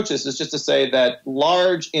to approach this is just to say that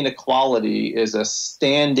large inequality is a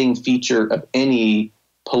standing feature of any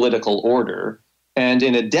political order. And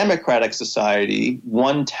in a democratic society,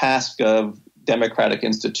 one task of democratic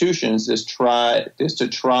institutions is to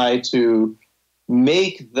try to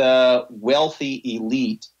make the wealthy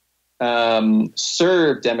elite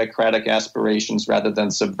serve democratic aspirations rather than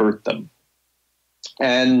subvert them.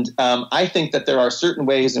 And I think that there are certain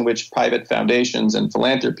ways in which private foundations and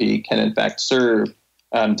philanthropy can, in fact, serve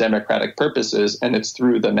democratic purposes, and it's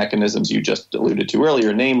through the mechanisms you just alluded to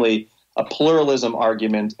earlier, namely a pluralism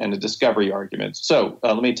argument and a discovery argument. So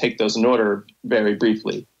let me take those in order very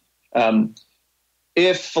briefly.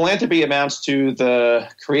 If philanthropy amounts to the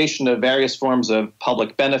creation of various forms of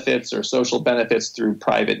public benefits or social benefits through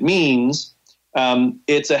private means,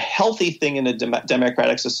 it's a healthy thing in a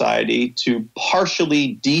democratic society to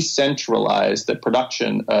partially decentralize the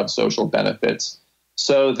production of social benefits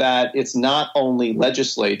so that it's not only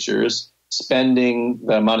legislatures spending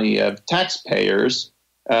the money of taxpayers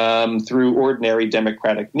through ordinary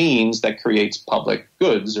democratic means that creates public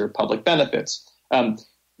goods or public benefits.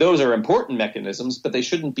 Those are important mechanisms, but they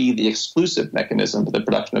shouldn't be the exclusive mechanism for the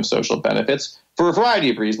production of social benefits for a variety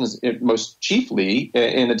of reasons. Most chiefly,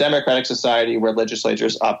 in a democratic society where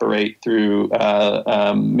legislatures operate through,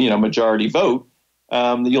 majority vote,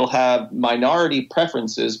 you'll have minority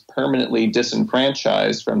preferences permanently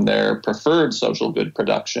disenfranchised from their preferred social good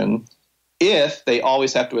production if they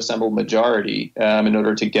always have to assemble majority in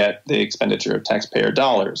order to get the expenditure of taxpayer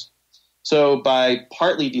dollars. So by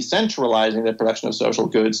partly decentralizing the production of social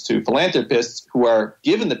goods to philanthropists who are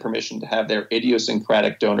given the permission to have their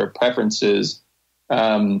idiosyncratic donor preferences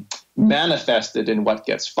manifested in what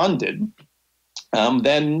gets funded,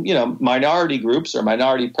 then minority groups or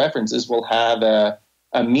minority preferences will have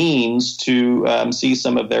a means to see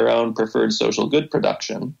some of their own preferred social good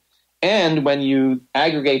production. And when you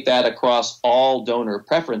aggregate that across all donor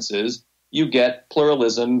preferences, you get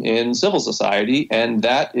pluralism in civil society, and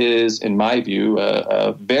that is, in my view,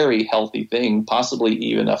 a very healthy thing, possibly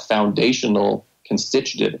even a foundational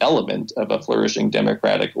constitutive element of a flourishing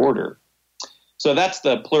democratic order. So that's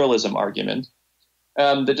the pluralism argument.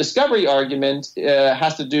 The discovery argument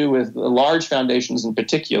has to do with large foundations in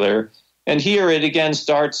particular, and here it again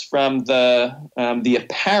starts from the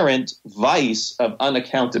apparent vice of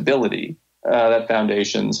unaccountability that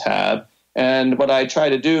foundations have. And what I try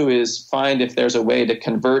to do is find if there's a way to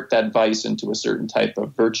convert that vice into a certain type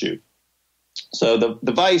of virtue. So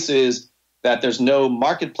the vice is that there's no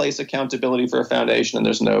marketplace accountability for a foundation, and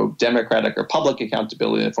there's no democratic or public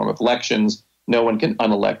accountability in the form of elections. No one can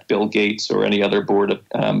unelect Bill Gates or any other board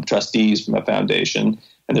of trustees from a foundation,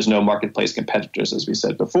 and there's no marketplace competitors, as we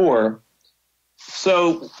said before.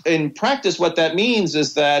 So in practice, what that means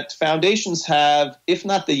is that foundations have, if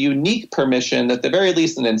not the unique permission, at the very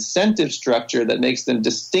least an incentive structure that makes them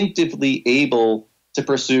distinctively able to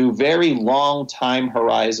pursue very long time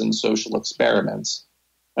horizon social experiments.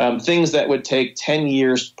 Things that would take 10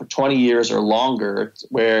 years, 20 years or longer,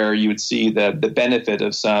 where you would see the benefit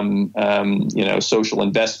of some social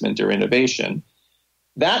investment or innovation.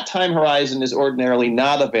 That time horizon is ordinarily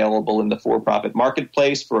not available in the for-profit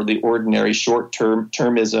marketplace for the ordinary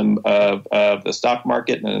short-termism of the stock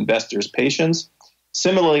market and investors' patience.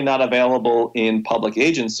 Similarly, not available in public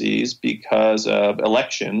agencies because of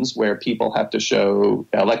elections where people have to show,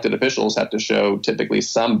 elected officials have to show typically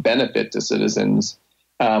some benefit to citizens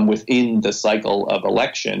within the cycle of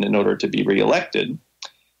election in order to be reelected.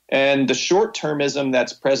 And the short-termism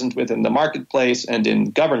that's present within the marketplace and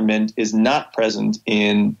in government is not present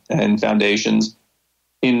in foundations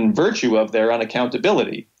in virtue of their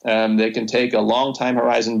unaccountability. They can take a long time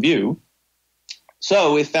horizon view.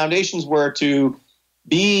 So if foundations were to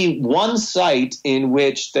be one site in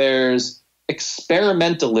which there's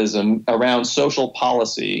experimentalism around social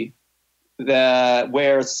policy,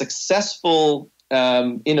 where successful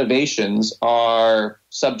innovations are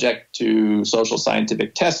subject to social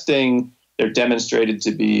scientific testing, they're demonstrated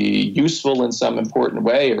to be useful in some important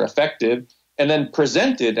way or effective, and then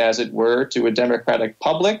presented, as it were, to a democratic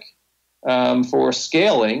public for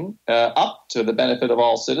scaling up to the benefit of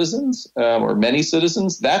all citizens or many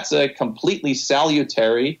citizens. That's a completely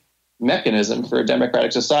salutary mechanism for a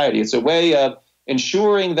democratic society. It's a way of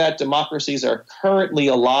ensuring that democracies are currently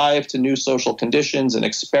alive to new social conditions and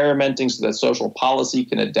experimenting so that social policy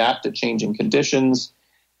can adapt to changing conditions.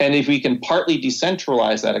 And if we can partly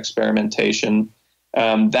decentralize that experimentation,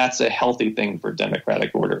 that's a healthy thing for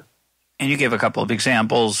democratic order. And you gave a couple of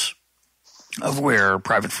examples of where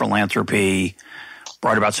private philanthropy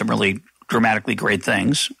brought about some really dramatically great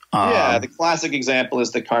things. Yeah, the classic example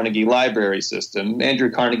is the Carnegie Library system.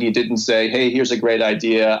 Andrew Carnegie didn't say, hey, here's a great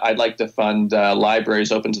idea. I'd like to fund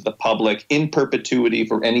libraries open to the public in perpetuity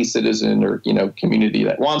for any citizen or community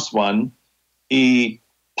that wants one. He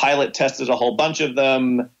pilot tested a whole bunch of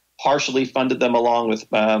them, partially funded them along with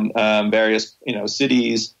various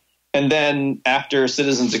cities. And then after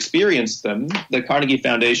citizens experienced them, the Carnegie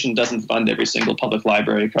Foundation doesn't fund every single public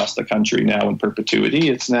library across the country now in perpetuity.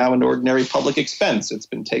 It's now an ordinary public expense. It's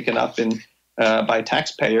been taken up by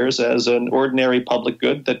taxpayers as an ordinary public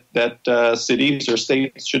good that cities or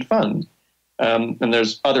states should fund. And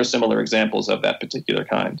there's other similar examples of that particular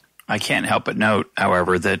kind. I can't help but note,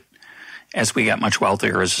 however, that as we got much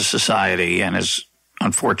wealthier as a society, and as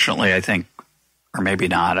unfortunately I think, or maybe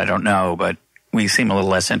not, I don't know, but we seem a little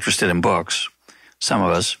less interested in books, some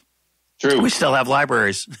of us. True. We still have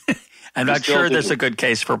libraries. I'm not sure there's a good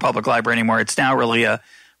case for a public library anymore. It's now really a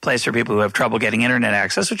place for people who have trouble getting internet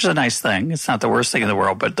access, which is a nice thing. It's not the worst thing in the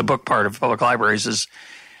world, but the book part of public libraries is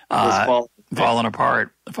fallen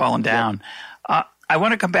apart, fallen down. I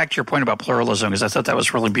want to come back to your point about pluralism because I thought that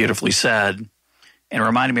was really beautifully said. And it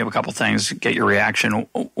reminded me of a couple things, get your reaction.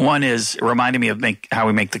 One is it reminded me of how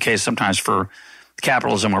we make the case sometimes for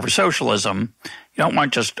capitalism over socialism. You don't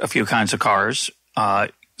want just a few kinds of cars.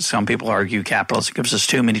 Some people argue capitalism gives us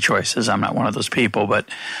too many choices. I'm not one of those people, but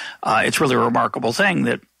it's really a remarkable thing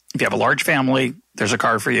that if you have a large family, there's a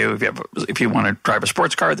car for you. If you want to drive a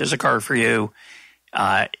sports car, there's a car for you.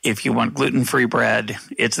 If you want gluten-free bread,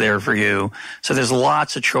 it's there for you. So there's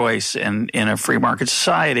lots of choice in a free market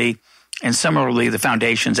society. And similarly, the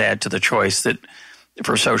foundations add to the choice that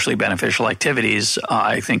for socially beneficial activities,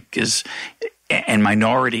 I think and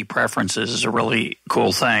minority preferences is a really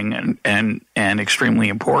cool thing and extremely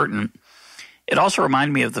important. It also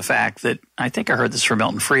reminded me of the fact that I think I heard this from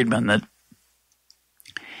Milton Friedman, that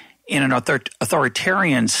in an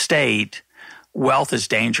authoritarian state, wealth is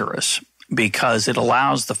dangerous because it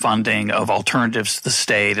allows the funding of alternatives to the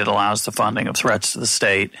state. It allows the funding of threats to the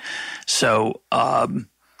state. So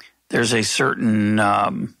there's a certain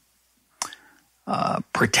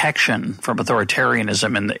protection from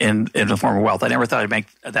authoritarianism in the form of wealth. I never thought I'd make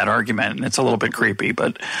that argument, and it's a little bit creepy,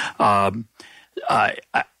 but so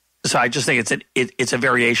I just think it's a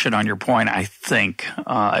variation on your point. I think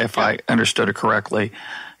if I understood it correctly,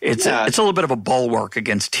 it's a little bit of a bulwark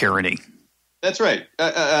against tyranny. That's right.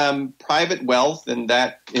 Private wealth, in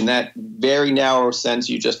that very narrow sense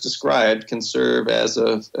you just described, can serve as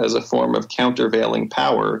a form of countervailing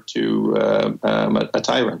power to a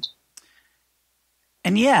tyrant.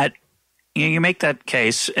 And yet, you make that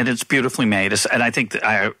case, and it's beautifully made. And I think that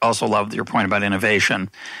I also love your point about innovation.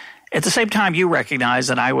 At the same time, you recognize,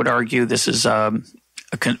 and I would argue this is a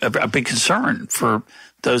big concern for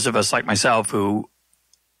those of us like myself who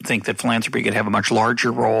think that philanthropy could have a much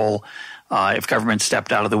larger role. If government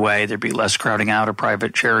stepped out of the way, there'd be less crowding out of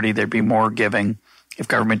private charity. There'd be more giving. If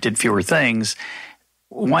government did fewer things,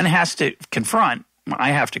 I have to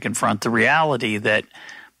confront the reality that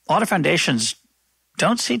a lot of foundations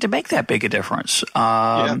don't seem to make that big a difference.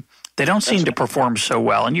 They don't seem to perform so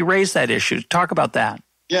well. And you raised that issue. Talk about that.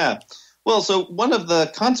 Yeah. Well, so one of the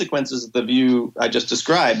consequences of the view I just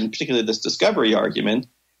described, and particularly this discovery argument,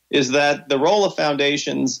 is that the role of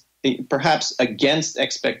foundations, perhaps against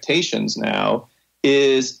expectations now,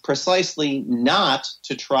 is precisely not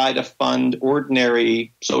to try to fund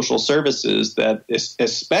ordinary social services that,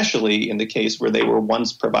 especially in the case where they were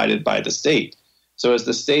once provided by the state. So as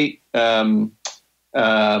the state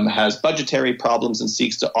has budgetary problems and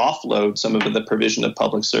seeks to offload some of the provision of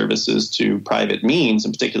public services to private means,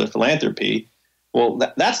 in particular philanthropy, well,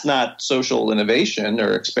 that's not social innovation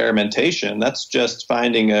or experimentation. That's just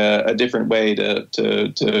finding a different way to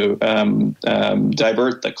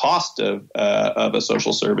divert the cost of a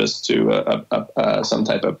social service to some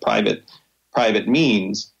type of private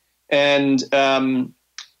means. And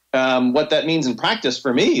what that means in practice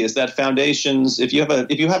for me is that foundations, if you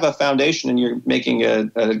have a foundation and you're making a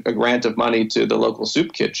grant of money to the local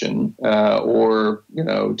soup kitchen or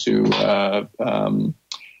to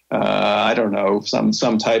I don't know,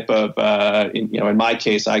 some type of in my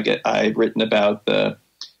case, I've written about the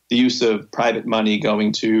use of private money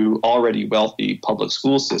going to already wealthy public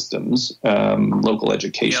school systems, local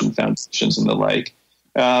education foundations and the like.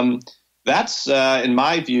 That's, in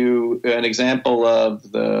my view, an example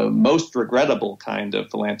of the most regrettable kind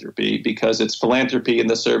of philanthropy, because it's philanthropy in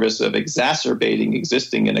the service of exacerbating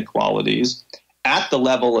existing inequalities at the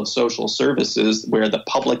level of social services where the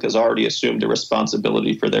public has already assumed a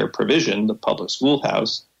responsibility for their provision, the public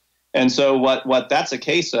schoolhouse. And so what that's a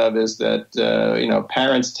case of is that,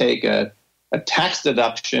 parents take a a tax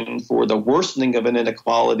deduction for the worsening of an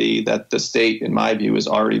inequality that the state, in my view, is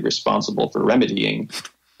already responsible for remedying.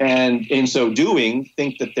 And in so doing,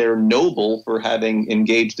 think that they're noble for having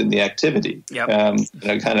engaged in the activity. Yep.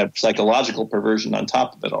 A kind of psychological perversion on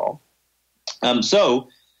top of it all. So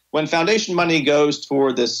when foundation money goes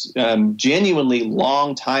for this genuinely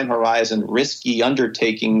long time horizon, risky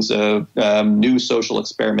undertakings of new social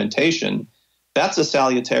experimentation, that's a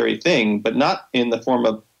salutary thing, but not in the form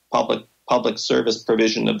of public service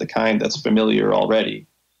provision of the kind that's familiar already.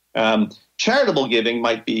 Charitable giving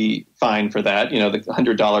might be fine for that, the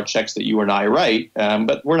 $100 checks that you and I write,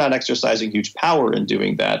 but we're not exercising huge power in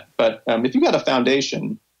doing that. But if you got a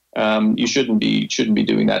foundation, you shouldn't be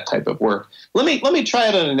doing that type of work. Let me try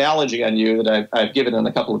out an analogy on you that I've given on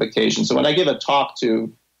a couple of occasions. So when I give a talk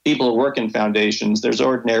to people who work in foundations, there's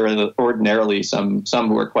ordinarily some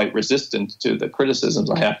who are quite resistant to the criticisms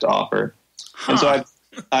I have to offer. Huh. And so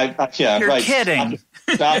You're right. kidding.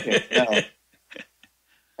 Stop it.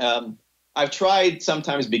 No. I've tried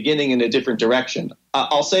sometimes beginning in a different direction.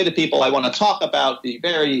 I'll say to people, I want to talk about the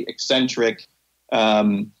very eccentric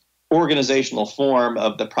organizational form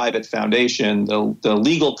of the private foundation, the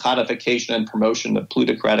legal codification and promotion of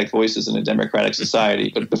plutocratic voices in a democratic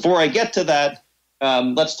society. But before I get to that,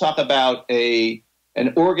 let's talk about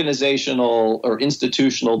an organizational or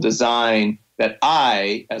institutional design that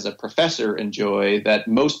I, as a professor, enjoy that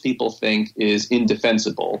most people think is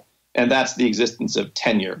indefensible, and that's the existence of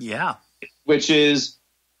tenure. Yeah. Which is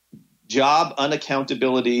job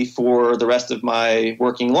unaccountability for the rest of my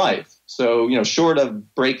working life. So, short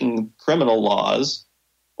of breaking criminal laws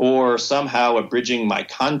or somehow abridging my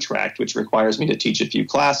contract, which requires me to teach a few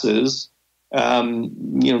classes, nothing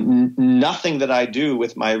that I do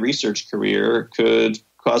with my research career could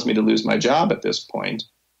cause me to lose my job at this point.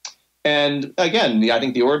 And again, I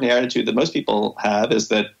think the ordinary attitude that most people have is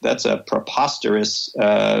that that's a preposterous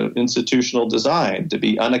institutional design to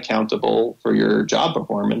be unaccountable for your job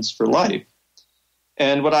performance for life.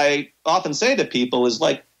 And what I often say to people is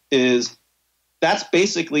that's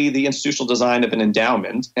basically the institutional design of an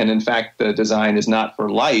endowment. And in fact, the design is not for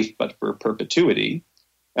life, but for perpetuity.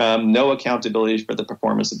 No accountability for the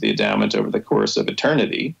performance of the endowment over the course of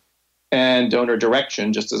eternity. And donor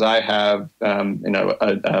direction, just as I have,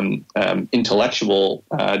 intellectual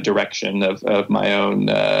direction of my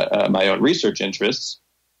own research interests.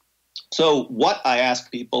 So, what I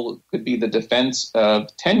ask people could be the defense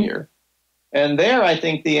of tenure, and there I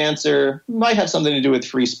think the answer might have something to do with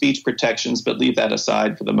free speech protections, but leave that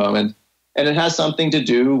aside for the moment. And it has something to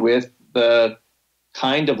do with the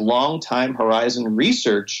kind of long time horizon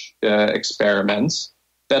research experiments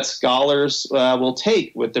that scholars will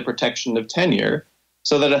take with the protection of tenure,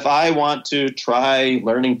 so that if I want to try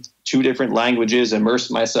learning 2 different languages, immerse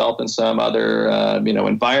myself in some other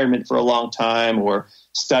environment for a long time, or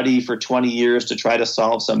study for 20 years to try to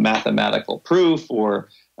solve some mathematical proof, or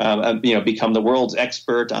become the world's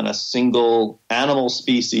expert on a single animal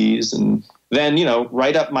species, and then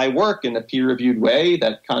write up my work in a peer-reviewed way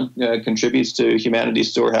that contributes to humanity's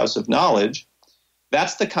storehouse of knowledge.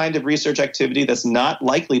 That's the kind of research activity that's not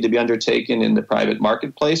likely to be undertaken in the private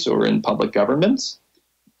marketplace or in public governments.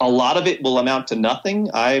 A lot of it will amount to nothing.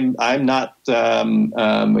 I'm not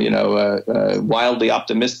wildly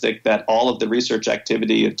optimistic that all of the research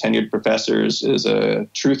activity of tenured professors is a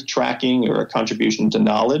truth tracking or a contribution to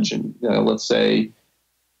knowledge. And let's say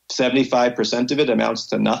 75% of it amounts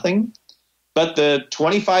to nothing. But the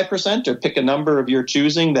 25%, or pick a number of your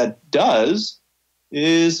choosing, that does,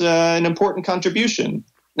 is an important contribution.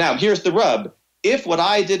 Now, here's the rub. If what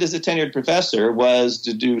I did as a tenured professor was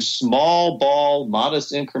to do small ball,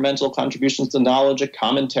 modest incremental contributions to knowledge, a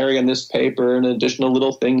commentary on this paper, an additional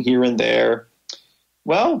little thing here and there,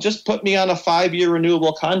 well, just put me on a 5-year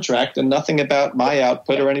renewable contract and nothing about my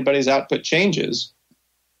output or anybody's output changes.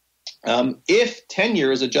 If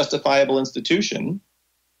tenure is a justifiable institution,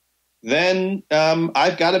 then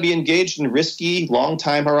I've got to be engaged in risky, long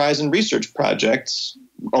time horizon research projects,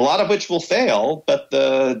 a lot of which will fail, but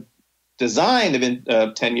the design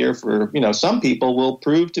of tenure for some people will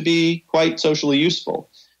prove to be quite socially useful.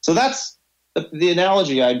 So that's the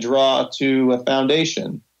analogy I draw to a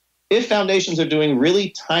foundation. If foundations are doing really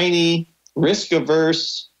tiny,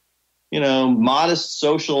 risk-averse, modest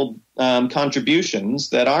social contributions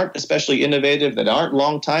that aren't especially innovative, that aren't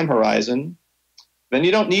long time horizon, then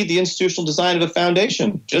you don't need the institutional design of a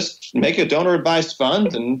foundation. Just make a donor-advised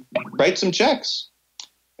fund and write some checks.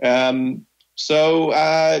 So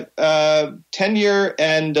tenure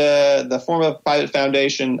and the form of private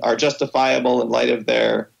foundation are justifiable in light of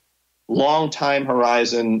their long time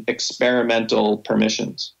horizon experimental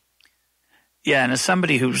permissions. Yeah, and as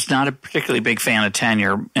somebody who's not a particularly big fan of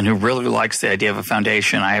tenure and who really likes the idea of a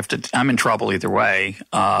foundation, I'm in trouble either way.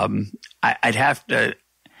 When I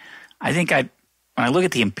look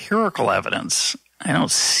at the empirical evidence, I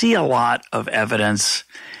don't see a lot of evidence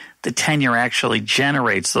that tenure actually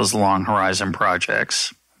generates those long horizon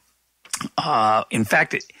projects. In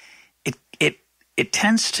fact, it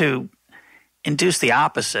tends to induce the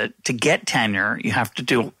opposite. To get tenure, you have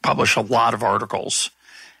to publish a lot of articles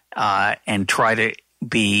and try to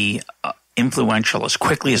be influential as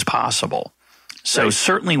quickly as possible. So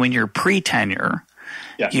certainly when you're pre-tenure,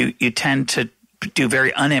 you tend to do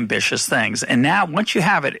very unambitious things. And now once you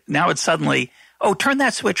have it, now it's suddenly, turn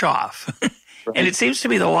that switch off. And it seems to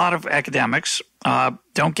me that a lot of academics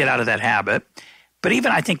don't get out of that habit. But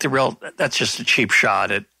even I think that's just a cheap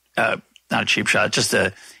shot at not a cheap shot, just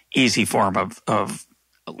a easy form of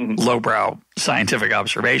lowbrow scientific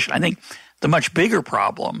observation. I think the much bigger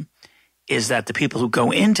problem is that the people who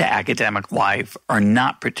go into academic life are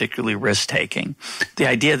not particularly risk-taking. The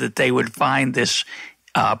idea that they would find this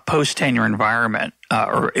post-tenure environment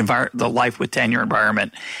the life with tenure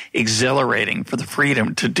environment exhilarating for the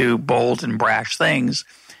freedom to do bold and brash things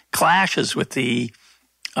clashes with the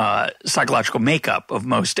psychological makeup of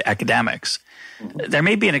most academics. There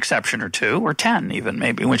may be an exception or two, or 10 even,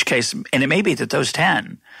 maybe, in which case, and it may be that those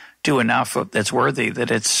 10 do enough that's worthy that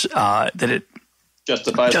it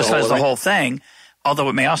justifies the whole thing, although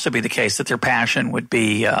it may also be the case that their passion would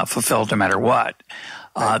be fulfilled no matter what.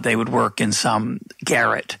 They would work in some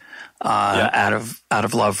garret out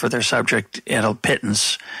of love for their subject at a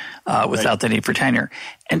pittance without the need for tenure.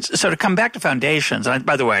 And so to come back to foundations, and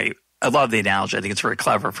by the way, I love the analogy. I think it's very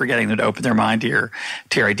clever for getting them to open their mind to your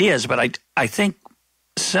ideas. But I think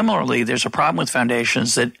similarly, there's a problem with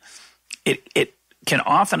foundations that it can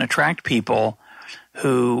often attract people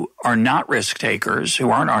who are not risk takers, who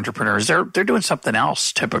aren't entrepreneurs. They're doing something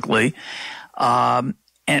else typically. And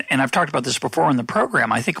I've talked about this before in the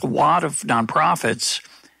program. I think a lot of nonprofits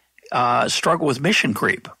struggle with mission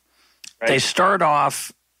creep. Right. They start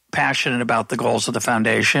off passionate about the goals of the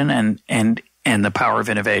foundation and the power of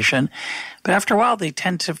innovation. But after a while, they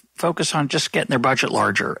tend to focus on just getting their budget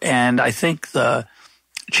larger. And I think the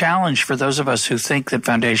challenge for those of us who think that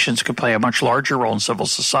foundations could play a much larger role in civil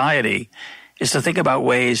society is to think about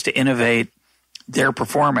ways to innovate their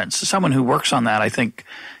performance. Someone who works on that, I think,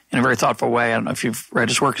 in a very thoughtful way, I don't know if you've read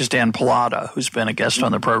his work, is Dan Pallotta, who's been a guest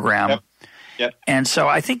on the program. Yep. And so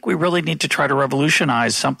I think we really need to try to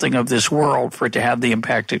revolutionize something of this world for it to have the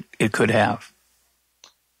impact it could have.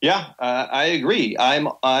 Yeah, I agree. I'm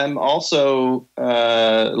also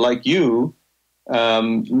like you,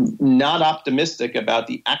 not optimistic about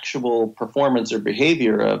the actual performance or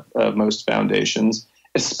behavior of most foundations,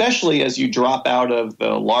 especially as you drop out of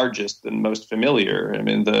the largest and most familiar. I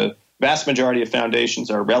mean, the vast majority of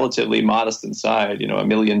foundations are relatively modest inside, $1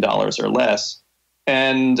 million or less.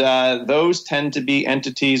 And those tend to be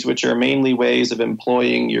entities which are mainly ways of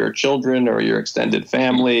employing your children or your extended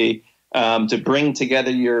family, to bring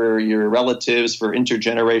together your relatives for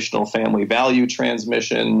intergenerational family value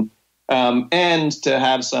transmission, and to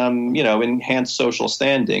have some, enhanced social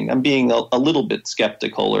standing. I'm being a little bit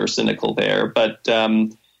skeptical or cynical there, but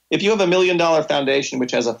if you have $1 million foundation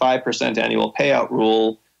which has a 5% annual payout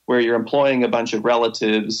rule, where you're employing a bunch of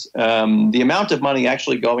relatives, the amount of money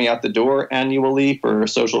actually going out the door annually for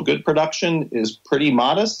social good production is pretty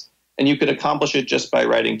modest. And you could accomplish it just by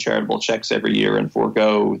writing charitable checks every year and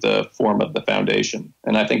forego the form of the foundation.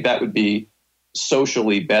 And I think that would be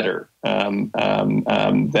socially better than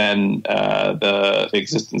the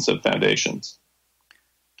existence of foundations.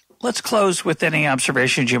 Let's close with any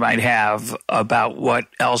observations you might have about what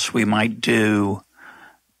else we might do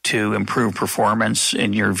to improve performance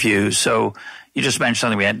in your view. So you just mentioned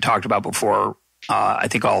something we hadn't talked about before. I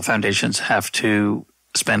think all foundations have to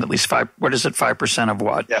spend at least 5% of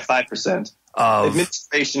what? Yeah, 5%.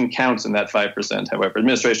 Administration counts in that 5%, however,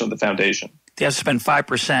 administration of the foundation. They have to spend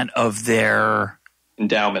 5% of their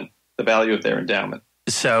endowment, the value of their endowment.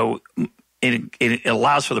 So it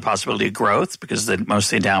allows for the possibility of growth because most of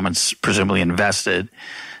the endowment's presumably invested.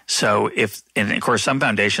 So and of course, some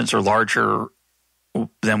foundations are larger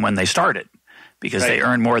than when they started because they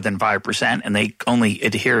earn more than 5% and they only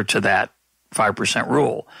adhere to that 5%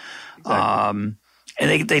 rule. Exactly.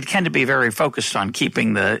 And they tend to be very focused on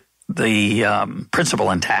keeping the principle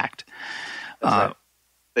intact. Right.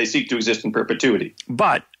 They seek to exist in perpetuity.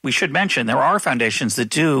 But we should mention there are foundations that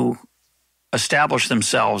do establish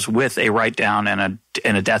themselves with a write-down and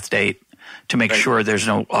a death date to make sure there's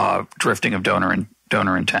no drifting of donor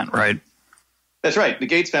intent, right? That's right. The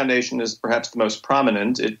Gates Foundation is perhaps the most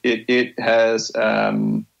prominent. It has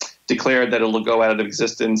declared that it'll go out of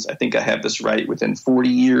existence. I think I have this right, within 40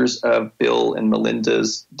 years of Bill and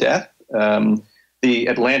Melinda's death. The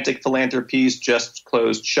Atlantic Philanthropies just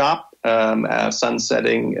closed shop,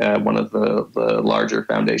 sunsetting one of the larger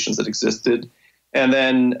foundations that existed. And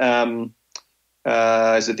then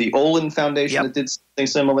is it the Olin Foundation that did something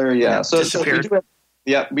similar? Yeah. So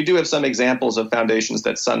we do have some examples of foundations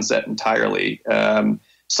that sunset entirely.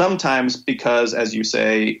 Sometimes because, as you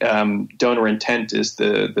say, donor intent is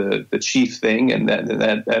the chief thing, and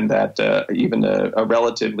that even a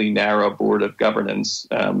relatively narrow board of governance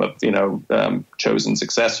of chosen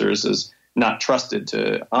successors is not trusted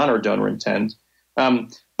to honor donor intent.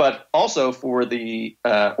 But also for the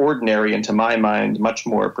ordinary, and to my mind, much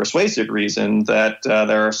more persuasive reason that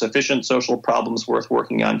there are sufficient social problems worth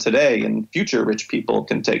working on today, and future rich people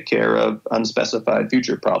can take care of unspecified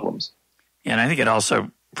future problems. Yeah, and I think it also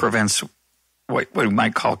prevents what we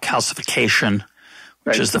might call calcification,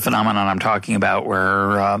 which is the phenomenon I'm talking about,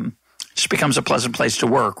 where it just becomes a pleasant place to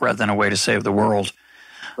work rather than a way to save the world.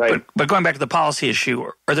 Right. But going back to the policy issue,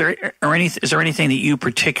 is there anything that you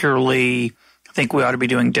particularly think we ought to be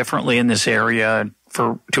doing differently in this area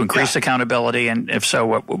to increase accountability? And if so,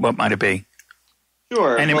 what might it be?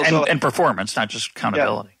 Sure. And performance, not just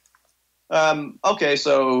accountability. Okay,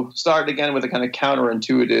 so start again with a kind of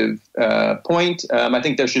counterintuitive point. I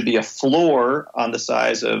think there should be a floor on the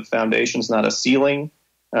size of foundations, not a ceiling.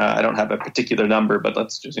 I don't have a particular number, but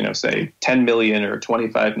let's just say $10 million or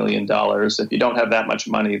 $25 million. If you don't have that much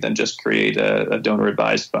money, then just create a donor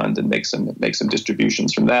advised fund and make some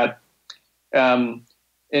distributions from that.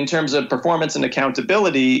 In terms of performance and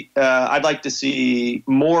accountability, I'd like to see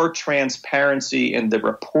more transparency in the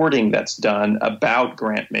reporting that's done about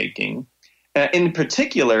grant making. In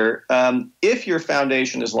particular, if your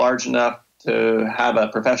foundation is large enough to have a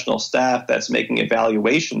professional staff that's making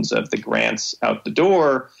evaluations of the grants out the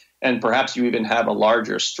door, and perhaps you even have a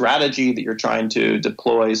larger strategy that you're trying to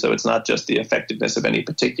deploy, so it's not just the effectiveness of any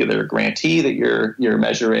particular grantee that you're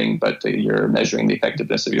measuring, but you're measuring the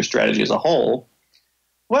effectiveness of your strategy as a whole.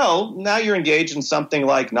 Well, now you're engaged in something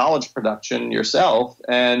like knowledge production yourself,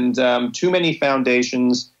 and too many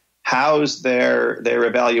foundations house their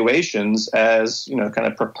evaluations as kind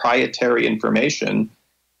of proprietary information,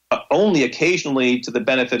 only occasionally to the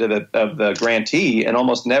benefit of the grantee and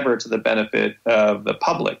almost never to the benefit of the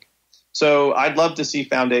public. So I'd love to see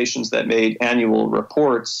foundations that made annual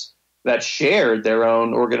reports that shared their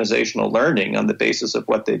own organizational learning on the basis of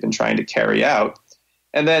what they've been trying to carry out.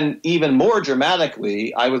 And then even more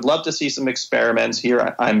dramatically, I would love to see some experiments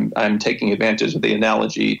here. I'm taking advantage of the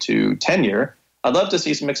analogy to tenure. I'd love to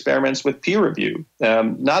see some experiments with peer review,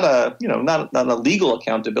 not a legal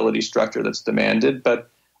accountability structure that's demanded, but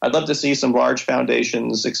I'd love to see some large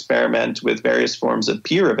foundations experiment with various forms of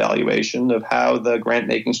peer evaluation of how the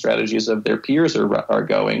grant-making strategies of their peers are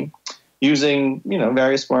going, using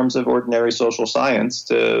various forms of ordinary social science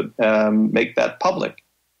to make that public.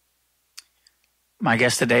 My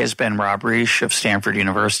guest today has been Rob Reich of Stanford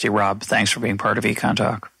University. Rob, thanks for being part of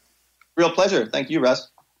EconTalk. Real pleasure. Thank you, Russ.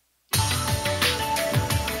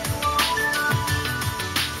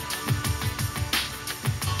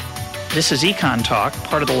 This is EconTalk,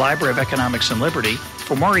 part of the Library of Economics and Liberty.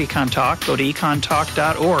 For more EconTalk, go to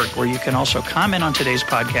econtalk.org, where you can also comment on today's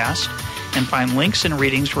podcast and find links and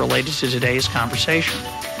readings related to today's conversation.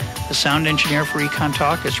 The sound engineer for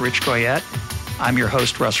EconTalk is Rich Goyette. I'm your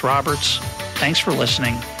host, Russ Roberts. Thanks for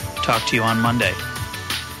listening. Talk to you on Monday.